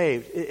 were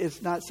saved.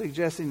 It's not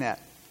suggesting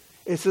that.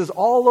 It says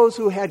all those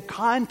who had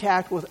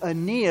contact with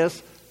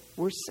Aeneas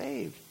were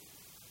saved.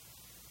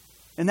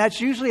 And that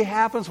usually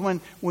happens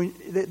when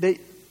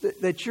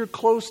that you're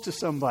close to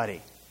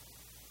somebody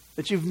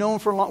that you've known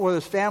for a long, whether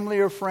it's family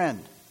or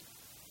friend.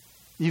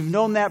 You've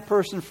known that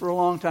person for a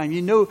long time.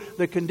 You knew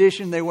the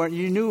condition they were in.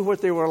 You knew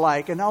what they were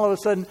like. And all of a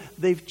sudden,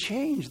 they've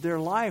changed their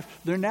life.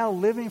 They're now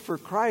living for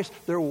Christ.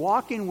 They're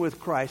walking with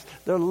Christ.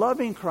 They're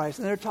loving Christ.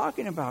 And they're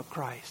talking about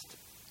Christ.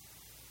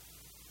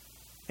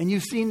 And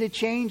you've seen the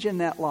change in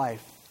that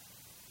life.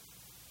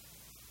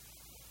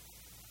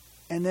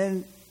 And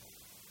then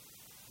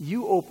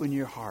you open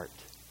your heart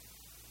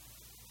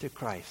to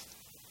Christ.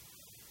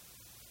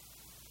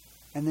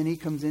 And then He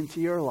comes into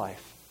your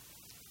life.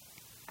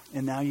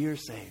 And now you're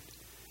saved.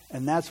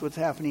 And that's what's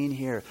happening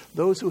here.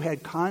 Those who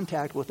had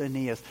contact with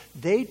Aeneas,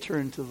 they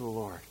turned to the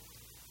Lord.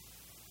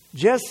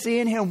 Just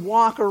seeing him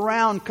walk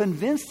around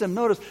convinced them,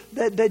 notice,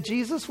 that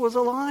Jesus was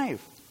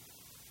alive.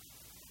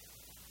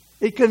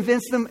 It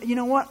convinced them, you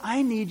know what?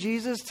 I need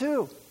Jesus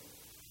too.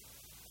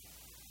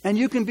 And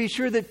you can be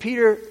sure that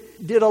Peter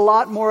did a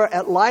lot more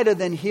at Lydda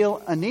than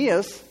heal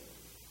Aeneas.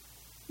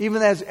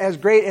 Even as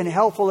great and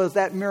helpful as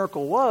that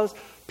miracle was,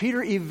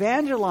 Peter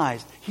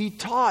evangelized, he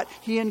taught,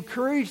 he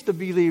encouraged the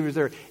believers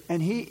there, and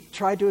he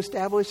tried to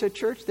establish a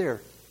church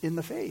there in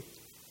the faith.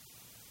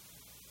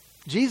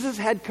 Jesus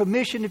had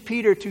commissioned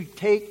Peter to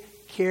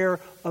take care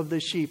of the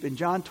sheep. In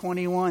John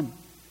 21,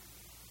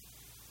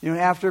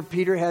 after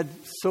Peter had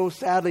so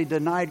sadly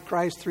denied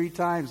Christ 3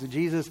 times,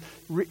 Jesus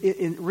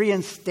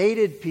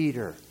reinstated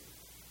Peter.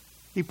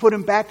 He put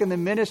him back in the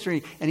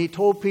ministry, and he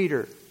told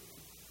Peter,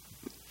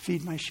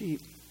 feed my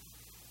sheep.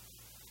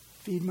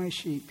 Feed my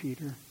sheep,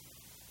 Peter.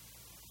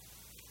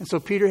 And so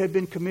Peter had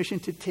been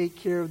commissioned to take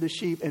care of the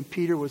sheep, and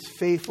Peter was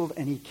faithful,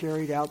 and he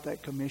carried out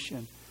that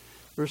commission.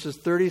 Verses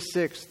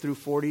 36 through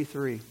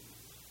 43.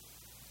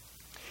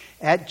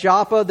 At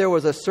Joppa there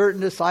was a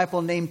certain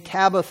disciple named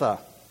Tabitha,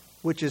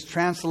 which is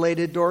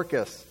translated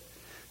Dorcas.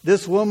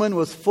 This woman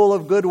was full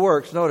of good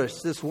works.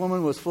 Notice, this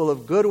woman was full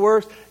of good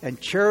works and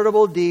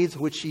charitable deeds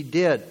which she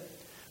did.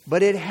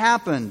 But it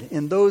happened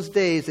in those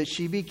days that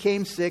she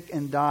became sick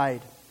and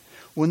died.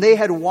 When they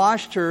had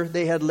washed her,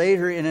 they had laid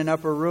her in an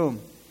upper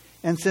room.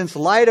 And since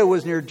Lydda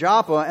was near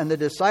Joppa, and the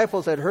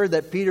disciples had heard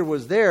that Peter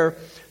was there,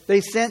 they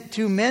sent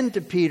 2 men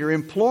to Peter,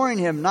 imploring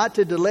him not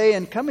to delay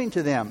in coming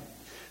to them.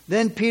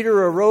 Then Peter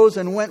arose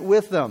and went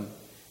with them.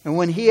 And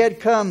when he had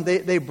come,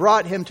 they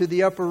brought him to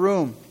the upper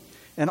room.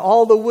 And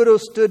all the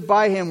widows stood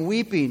by him,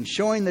 weeping,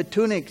 showing the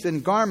tunics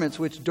and garments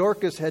which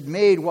Dorcas had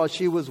made while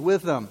she was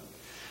with them.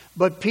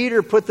 But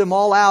Peter put them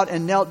all out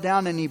and knelt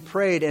down, and he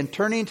prayed. And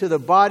turning to the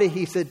body,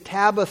 he said,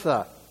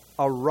 Tabitha,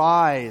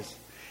 arise.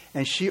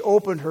 And she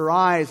opened her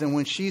eyes, and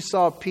when she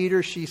saw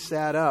Peter, she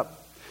sat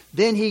up.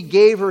 Then he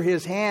gave her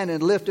his hand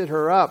and lifted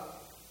her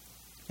up.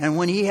 And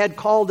when he had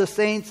called the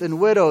saints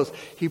and widows,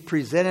 he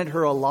presented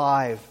her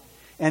alive.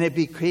 And it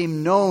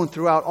became known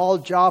throughout all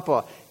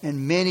Joppa,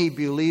 and many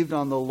believed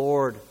on the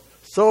Lord.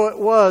 So it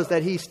was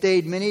that he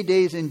stayed many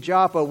days in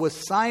Joppa with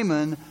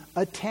Simon,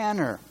 a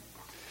tanner.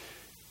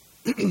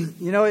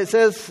 It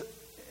says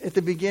at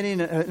the beginning,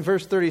 in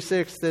verse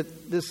 36,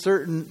 that this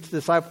certain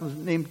disciple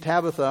named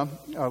Tabitha,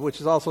 which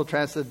is also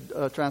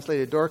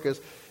translated Dorcas,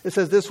 it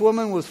says, this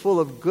woman was full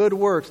of good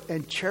works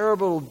and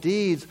charitable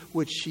deeds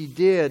which she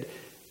did.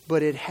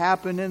 But it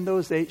happened in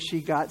those days,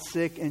 she got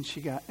sick and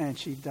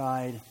she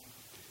died.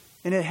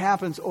 And it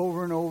happens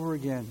over and over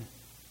again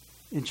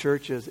in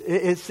churches.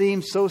 It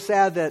seems so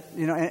sad that,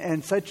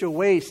 and such a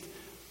waste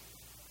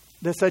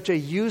that such a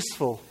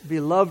useful,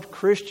 beloved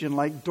Christian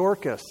like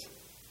Dorcas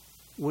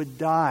would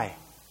die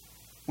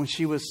when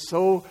she was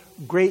so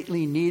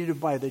greatly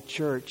needed by the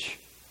church.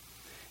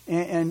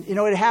 And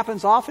it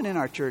happens often in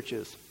our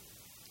churches.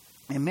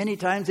 And many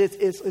times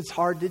it's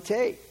hard to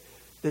take.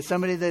 That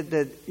somebody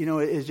that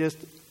is just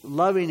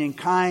loving and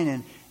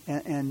kind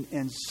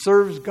and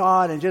serves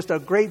God and just a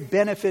great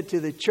benefit to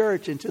the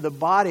church and to the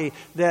body,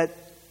 that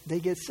they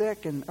get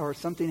sick or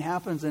something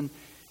happens and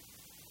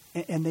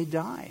they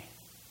die.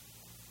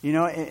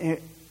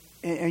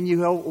 And you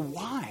go,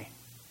 why?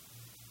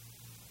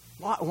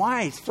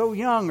 Why so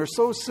young or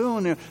so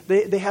soon?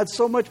 They had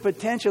so much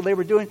potential. They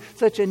were doing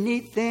such a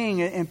neat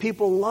thing, and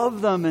people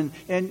love them.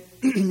 And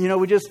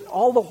we just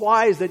all the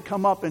whys that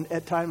come up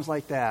at times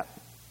like that.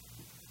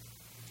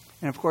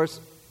 And of course,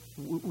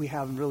 we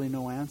have really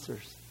no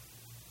answers.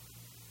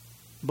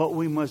 But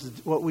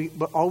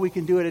all we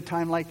can do at a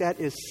time like that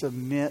is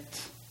submit.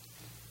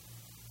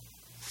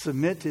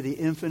 Submit to the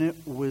infinite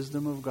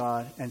wisdom of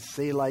God and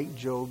say like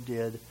Job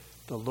did,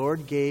 the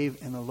Lord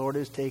gave and the Lord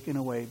has taken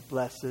away.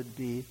 Blessed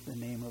be the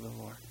name of the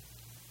Lord.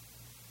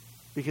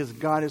 Because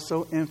God is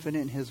so infinite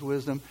in His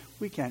wisdom,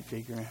 we can't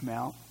figure Him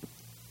out.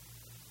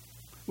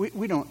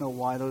 We don't know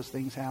why those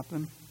things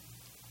happen.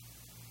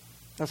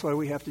 That's why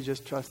we have to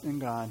just trust in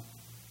God.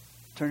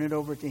 Turn it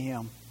over to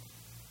Him.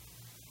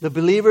 The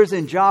believers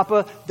in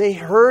Joppa, they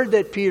heard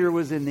that Peter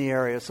was in the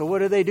area. So what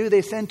do?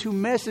 They send 2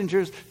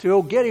 messengers to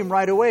go get him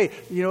right away.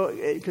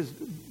 Because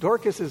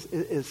Dorcas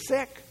is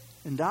sick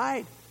and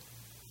died.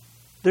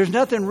 There's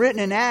nothing written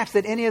in Acts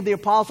that any of the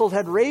apostles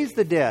had raised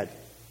the dead.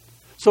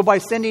 So by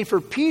sending for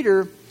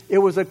Peter, it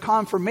was a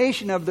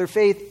confirmation of their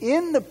faith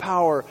in the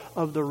power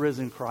of the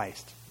risen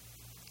Christ.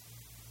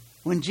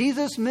 When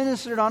Jesus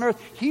ministered on earth,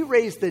 He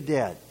raised the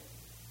dead.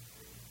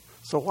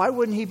 So why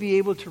wouldn't He be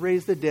able to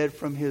raise the dead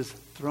from His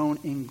throne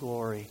in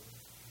glory?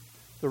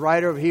 The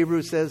writer of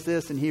Hebrews says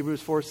this in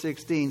Hebrews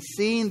 4:16,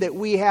 seeing that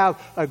we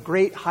have a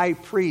great high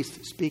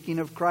priest, speaking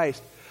of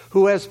Christ,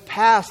 who has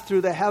passed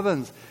through the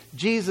heavens,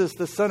 Jesus,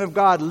 the Son of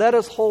God, let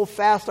us hold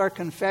fast our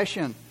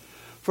confession.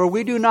 For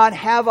we do not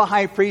have a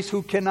high priest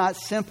who cannot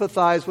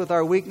sympathize with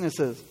our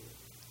weaknesses,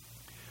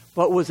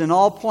 but was in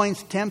all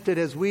points tempted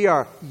as we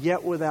are,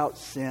 yet without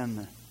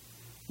sin.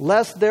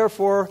 Let us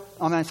therefore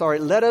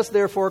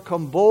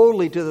come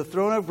boldly to the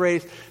throne of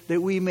grace,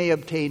 that we may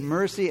obtain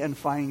mercy and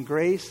find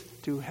grace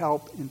to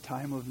help in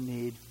time of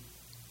need.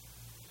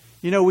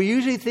 We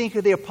usually think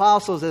of the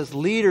apostles as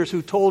leaders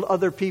who told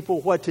other people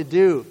what to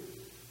do,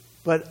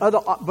 but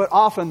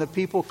often the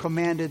people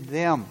commanded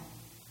them.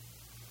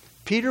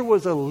 Peter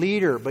was a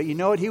leader, but you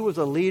know what? He was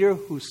a leader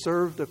who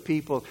served the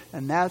people,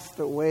 and that's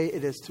the way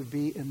it is to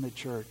be in the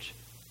church.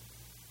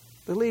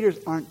 The leaders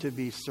aren't to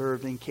be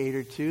served and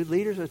catered to.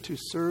 Leaders are to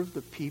serve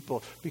the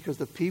people, because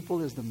the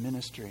people is the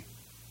ministry.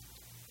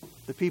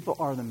 The people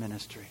are the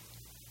ministry.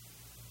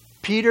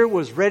 Peter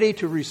was ready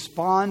to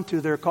respond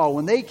to their call.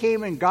 When they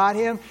came and got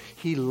him,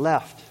 he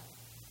left.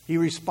 He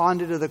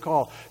responded to the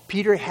call.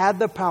 Peter had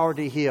the power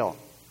to heal.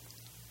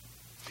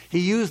 He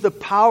used the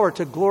power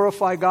to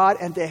glorify God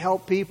and to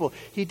help people.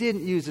 He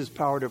didn't use his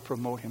power to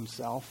promote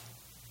himself.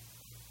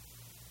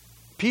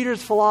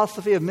 Peter's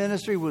philosophy of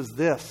ministry was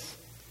this.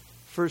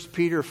 1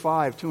 Peter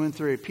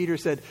 5:2-3. Peter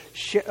said,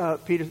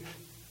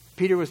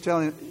 Peter was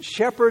telling them,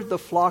 shepherd the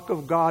flock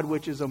of God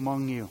which is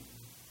among you,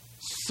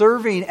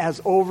 serving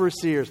as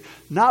overseers,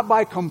 not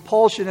by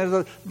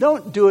compulsion.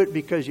 Don't do it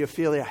because you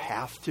feel you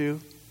have to.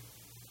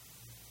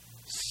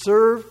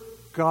 Serve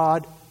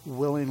God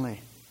willingly.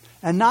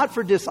 And not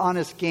for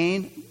dishonest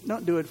gain.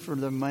 Don't do it for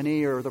the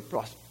money or the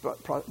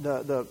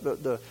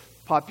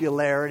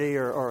popularity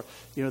or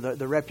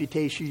the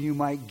reputation you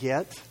might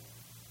get.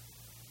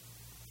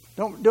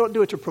 Don't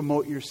do it to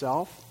promote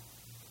yourself.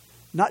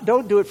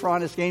 Don't do it for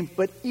honest gain,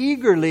 but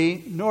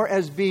eagerly, nor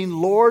as being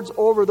lords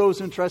over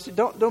those entrusted.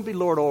 Don't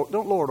lord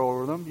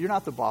over them. You're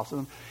not the boss of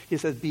them. He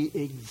says, be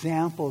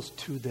examples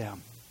to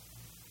them.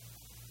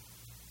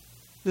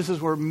 This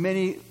is where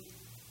many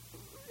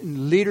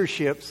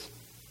leaderships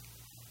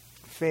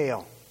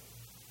fail.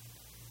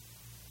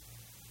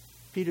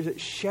 Peter said,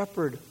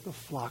 shepherd the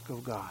flock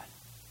of God.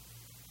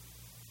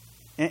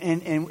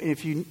 And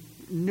if you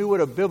knew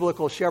what a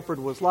biblical shepherd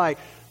was like,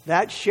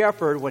 that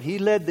shepherd, when he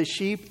led the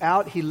sheep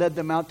out, he led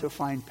them out to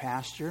find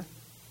pasture.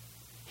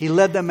 He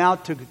led them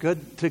out to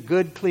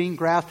good, clean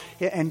grass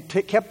and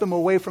kept them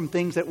away from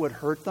things that would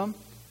hurt them.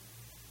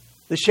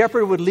 The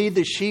shepherd would lead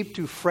the sheep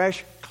to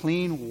fresh,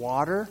 clean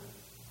water.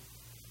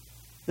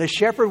 The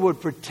shepherd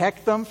would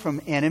protect them from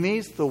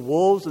enemies, the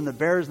wolves and the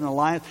bears and the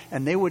lions,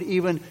 and they would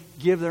even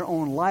give their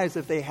own lives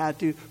if they had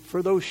to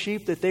for those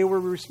sheep that they were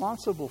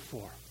responsible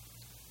for.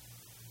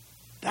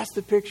 That's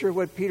the picture of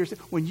what Peter said.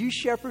 When you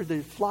shepherd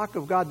the flock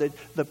of God,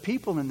 the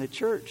people in the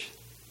church,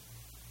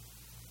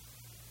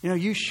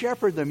 you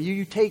shepherd them,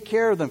 you take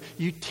care of them,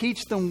 you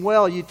teach them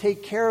well, you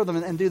take care of them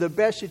and do the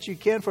best that you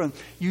can for them.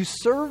 You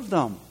serve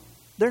them.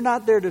 They're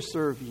not there to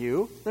serve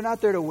you. They're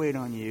not there to wait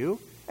on you.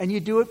 And you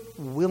do it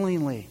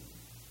willingly.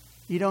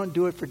 You don't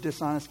do it for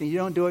dishonesty. You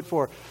don't do it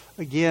for,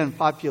 again,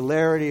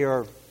 popularity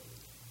or,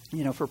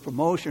 for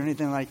promotion or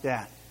anything like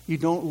that. You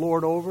don't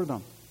lord over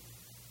them.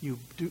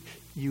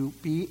 You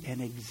be an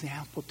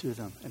example to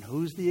them. And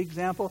who's the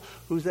example?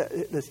 Who's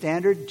the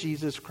standard?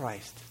 Jesus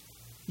Christ.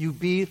 You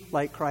be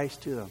like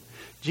Christ to them.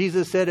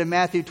 Jesus said in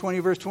Matthew 20,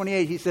 verse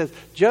 28, he says,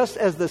 just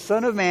as the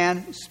Son of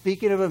Man,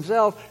 speaking of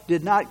himself,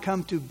 did not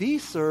come to be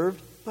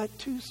served, but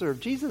to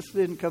serve. Jesus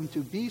didn't come to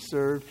be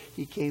served.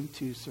 He came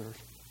to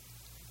serve.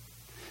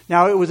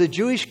 Now, it was a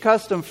Jewish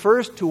custom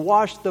first to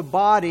wash the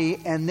body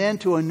and then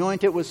to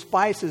anoint it with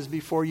spices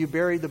before you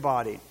buried the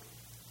body.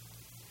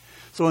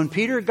 So when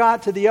Peter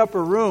got to the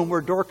upper room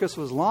where Dorcas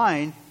was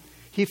lying,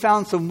 he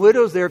found some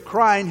widows there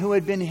crying who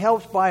had been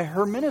helped by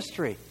her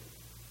ministry.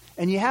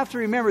 And you have to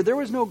remember, there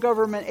was no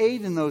government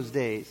aid in those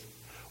days.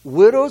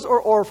 Widows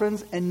or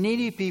orphans and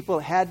needy people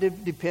had to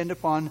depend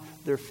upon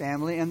their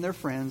family and their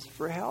friends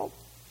for help.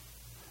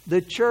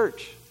 The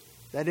church,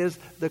 that is,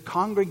 the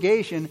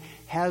congregation,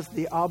 has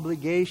the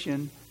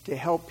obligation to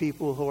help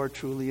people who are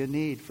truly in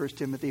need. 1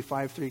 Timothy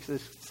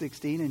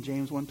 5:16 and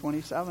James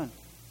 1:27.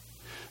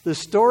 The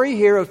story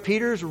here of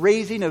Peter's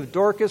raising of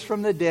Dorcas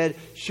from the dead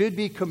should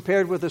be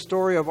compared with the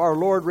story of our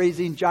Lord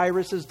raising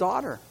Jairus'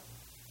 daughter.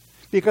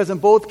 Because in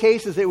both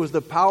cases, it was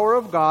the power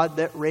of God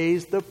that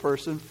raised the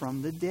person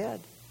from the dead.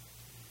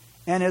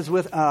 And as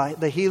with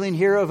the healing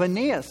here of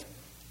Aeneas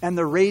and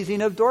the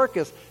raising of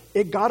Dorcas,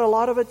 it got a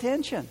lot of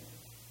attention.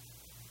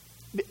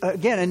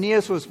 Again,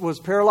 Aeneas was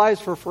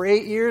paralyzed for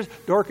 8 years.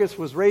 Dorcas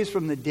was raised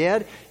from the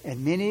dead.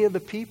 And many of the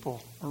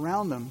people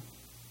around them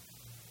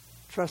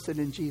trusted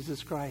in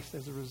Jesus Christ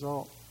as a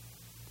result.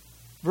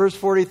 Verse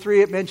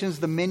 43, it mentions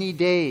the many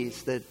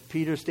days that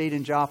Peter stayed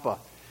in Joppa.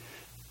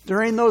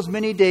 During those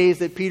many days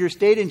that Peter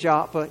stayed in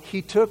Joppa,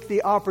 he took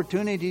the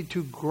opportunity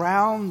to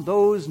ground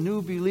those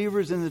new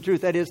believers in the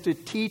truth. That is, to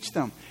teach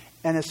them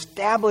and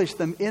establish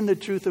them in the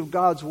truth of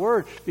God's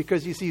Word.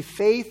 Because you see,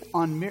 faith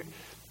on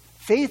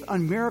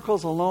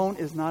miracles alone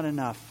is not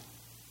enough.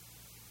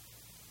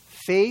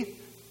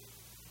 Faith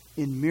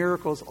in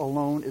miracles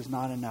alone is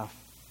not enough.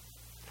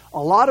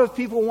 A lot of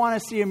people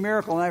want to see a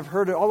miracle, and I've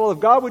heard it, oh, well, if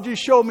God would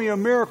just show me a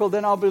miracle,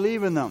 then I'll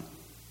believe in them.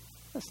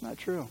 That's not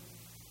true.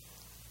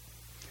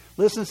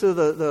 Listen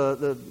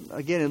to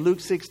again in Luke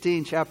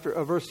 16,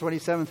 verse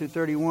 27 through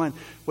 31,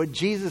 what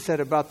Jesus said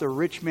about the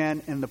rich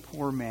man and the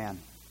poor man.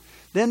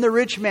 Then the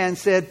rich man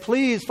said,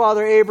 "Please,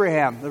 Father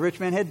Abraham." The rich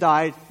man had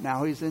died.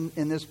 Now he's in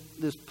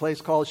this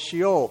place called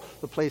Sheol,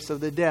 the place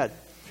of the dead.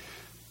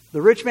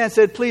 The rich man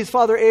said, "Please,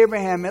 Father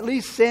Abraham, at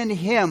least send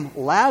him,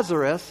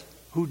 Lazarus,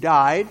 who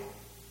died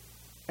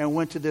and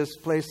went to this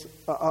place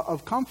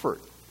of comfort.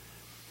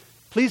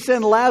 Please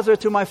send Lazarus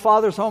to my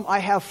father's home. I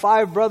have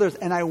 5 brothers,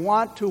 and I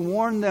want to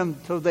warn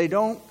them so they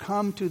don't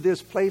come to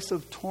this place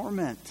of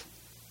torment."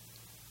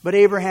 But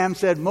Abraham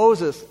said,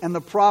 "Moses and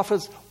the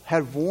prophets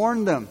have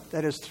warned them,"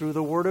 that is, through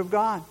the word of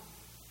God.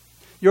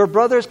 "Your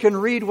brothers can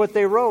read what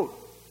they wrote."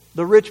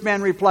 The rich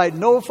man replied,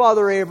 "No,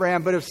 Father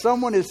Abraham, but if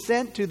someone is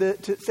sent to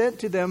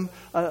them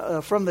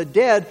from the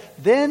dead,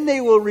 then they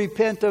will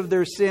repent of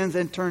their sins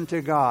and turn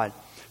to God."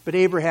 But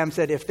Abraham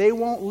said, "If they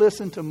won't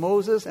listen to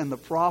Moses and the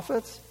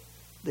prophets,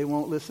 they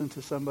won't listen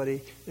to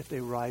somebody if they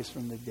rise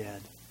from the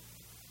dead."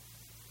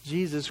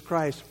 Jesus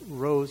Christ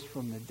rose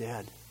from the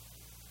dead.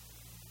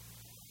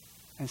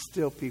 And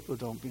still people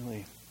don't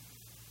believe.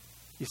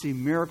 You see,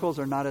 miracles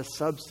are not a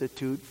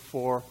substitute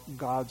for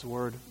God's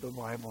Word, the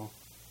Bible.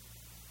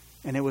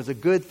 And it was a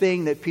good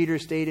thing that Peter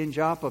stayed in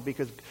Joppa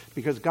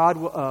because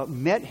God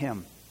met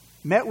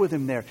with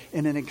him there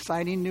in an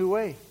exciting new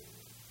way.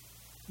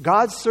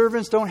 God's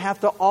servants don't have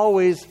to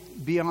always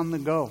be on the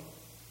go.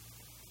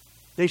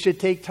 They should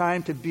take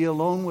time to be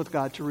alone with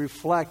God, to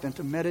reflect and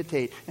to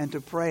meditate and to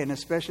pray, and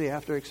especially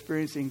after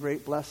experiencing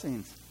great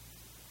blessings.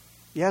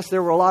 Yes,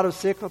 there were a lot of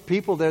sick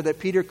people there that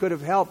Peter could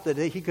have helped, that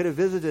he could have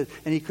visited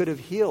and he could have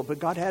healed, but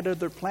God had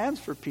other plans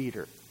for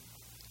Peter.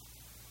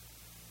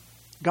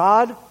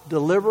 God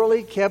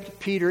deliberately kept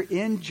Peter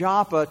in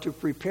Joppa to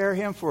prepare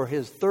him for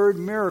his third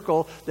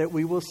miracle that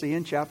we will see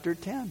in chapter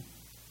 10.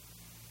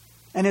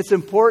 And it's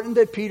important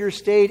that Peter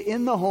stayed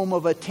in the home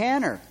of a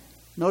tanner.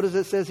 Notice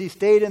it says he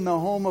stayed in the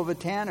home of a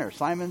tanner,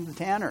 Simon the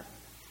tanner.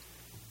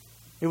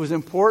 It was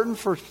important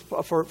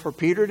for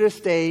Peter to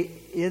stay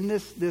in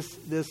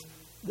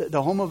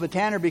the home of a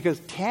tanner because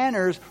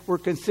tanners were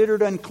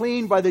considered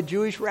unclean by the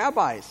Jewish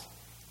rabbis.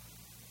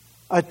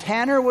 A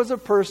tanner was a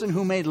person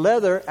who made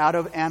leather out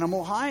of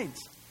animal hides.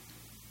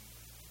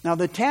 Now,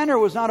 the tanner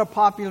was not a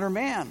popular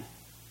man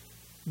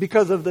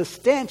because of the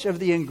stench of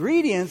the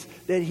ingredients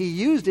that he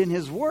used in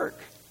his work.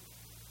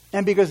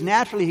 And because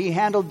naturally he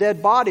handled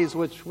dead bodies,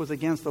 which was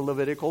against the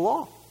Levitical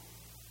law.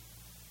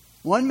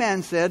 One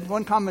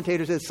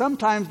commentator said,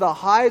 sometimes the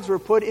hides were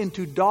put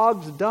into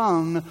dog's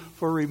dung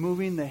for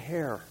removing the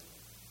hair.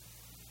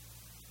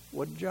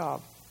 What a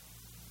job.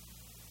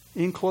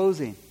 In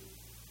closing,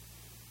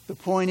 the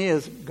point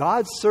is,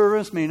 God's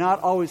servants may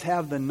not always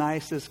have the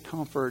nicest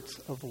comforts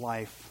of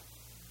life.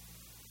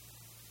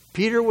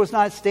 Peter was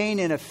not staying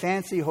in a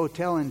fancy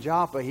hotel in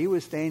Joppa. He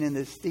was staying in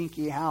this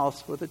stinky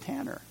house with a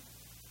tanner.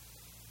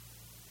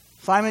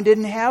 Simon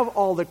didn't have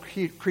all the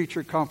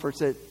creature comforts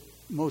that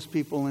most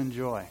people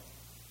enjoy.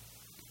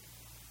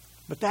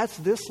 But that's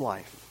this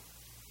life.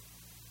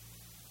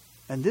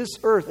 And this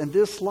earth and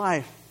this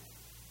life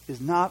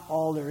is not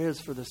all there is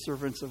for the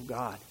servants of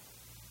God.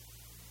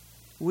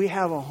 We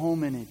have a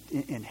home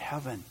in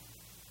heaven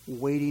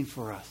waiting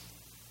for us.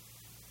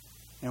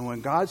 And when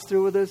God's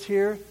through with us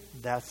here,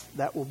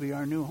 that will be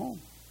our new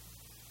home.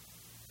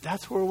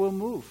 That's where we'll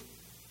move.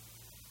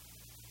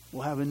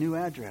 We'll have a new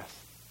address.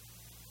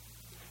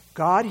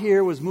 God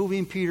here was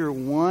moving Peter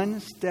one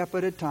step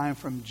at a time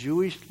from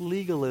Jewish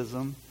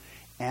legalism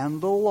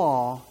and the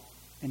law,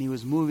 and he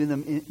was moving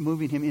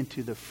him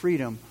into the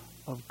freedom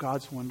of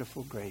God's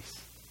wonderful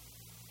grace.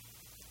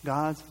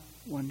 God's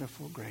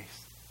wonderful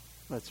grace.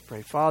 Let's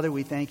pray. Father,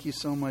 we thank you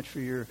so much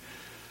for your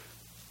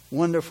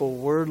wonderful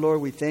word,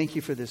 Lord. We thank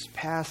you for this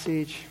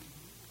passage.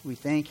 We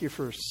thank you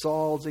for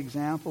Saul's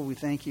example. We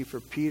thank you for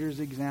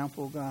Peter's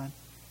example, God.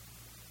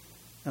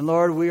 And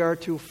Lord, we are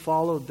to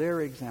follow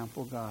their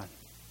example, God.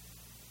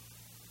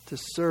 To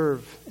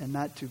serve and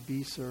not to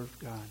be served,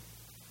 God.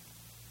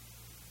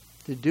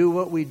 To do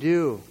what we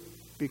do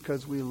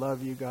because we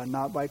love you, God,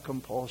 not by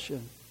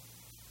compulsion.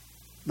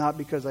 Not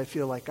because I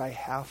feel like I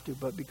have to,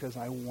 but because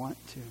I want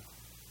to.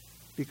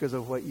 Because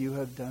of what you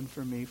have done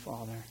for me,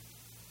 Father,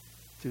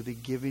 through the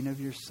giving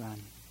of your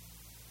Son.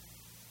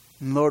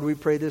 And Lord, we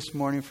pray this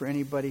morning for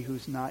anybody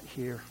who's not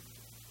here.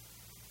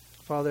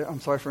 Father,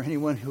 I'm sorry for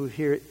anyone who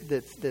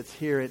that's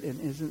here and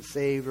isn't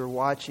saved or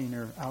watching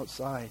or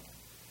outside.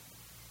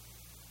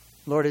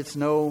 Lord, it's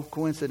no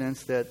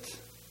coincidence that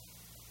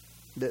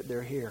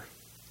they're here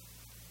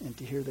and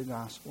to hear the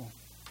gospel.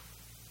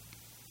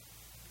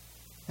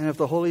 And if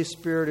the Holy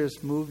Spirit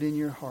is moved in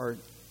your heart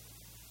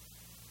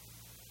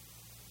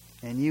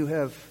and you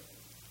have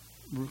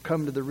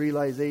come to the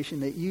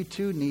realization that you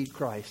too need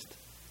Christ,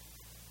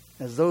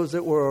 as those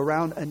that were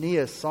around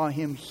Aeneas saw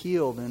him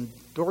healed and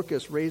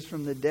Dorcas raised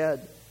from the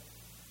dead,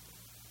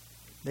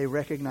 they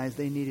recognized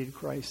they needed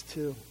Christ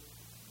too.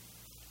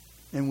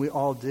 And we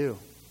all do.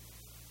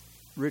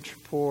 Rich,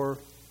 poor,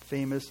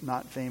 famous,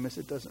 not famous,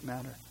 it doesn't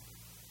matter.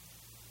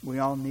 We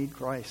all need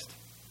Christ.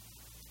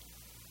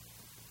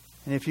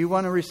 And if you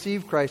want to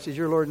receive Christ as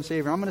your Lord and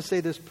Savior, I'm going to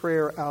say this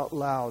prayer out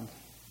loud.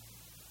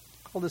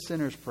 Called the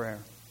sinner's prayer.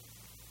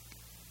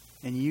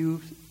 And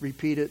you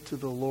repeat it to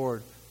the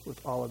Lord with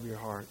all of your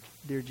heart.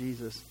 Dear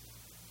Jesus,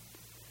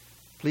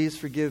 please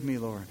forgive me,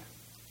 Lord,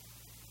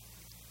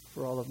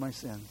 for all of my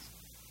sins.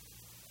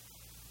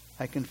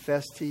 I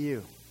confess to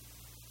you,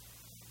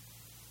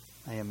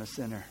 I am a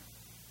sinner.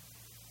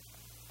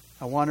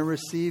 I want to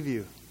receive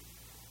you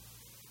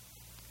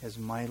as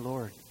my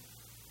Lord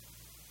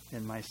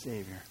and my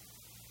Savior.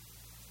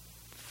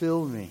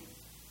 Fill me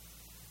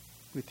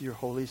with your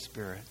Holy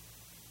Spirit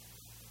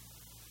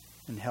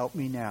and help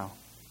me now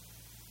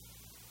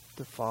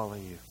to follow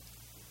you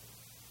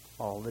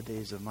all the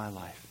days of my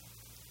life.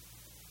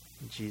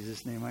 In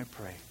Jesus' name I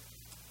pray.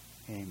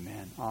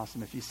 Amen.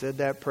 Awesome. If you said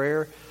that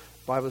prayer,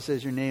 the Bible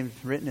says your name's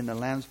written in the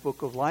Lamb's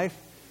Book of Life.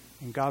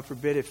 And God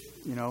forbid if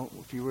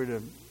you were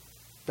to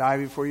die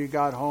before you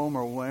got home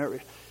or whatever,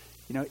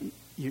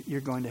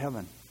 you're going to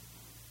heaven.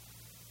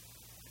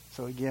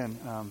 So again,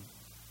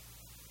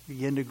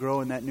 begin to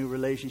grow in that new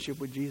relationship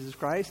with Jesus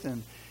Christ.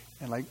 And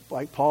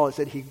like Paul had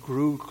said, he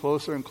grew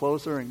closer and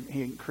closer, and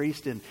he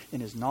increased in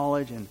his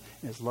knowledge and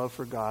his love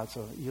for God.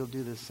 So you'll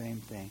do the same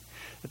thing.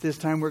 At this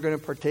time, we're going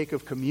to partake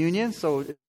of communion. So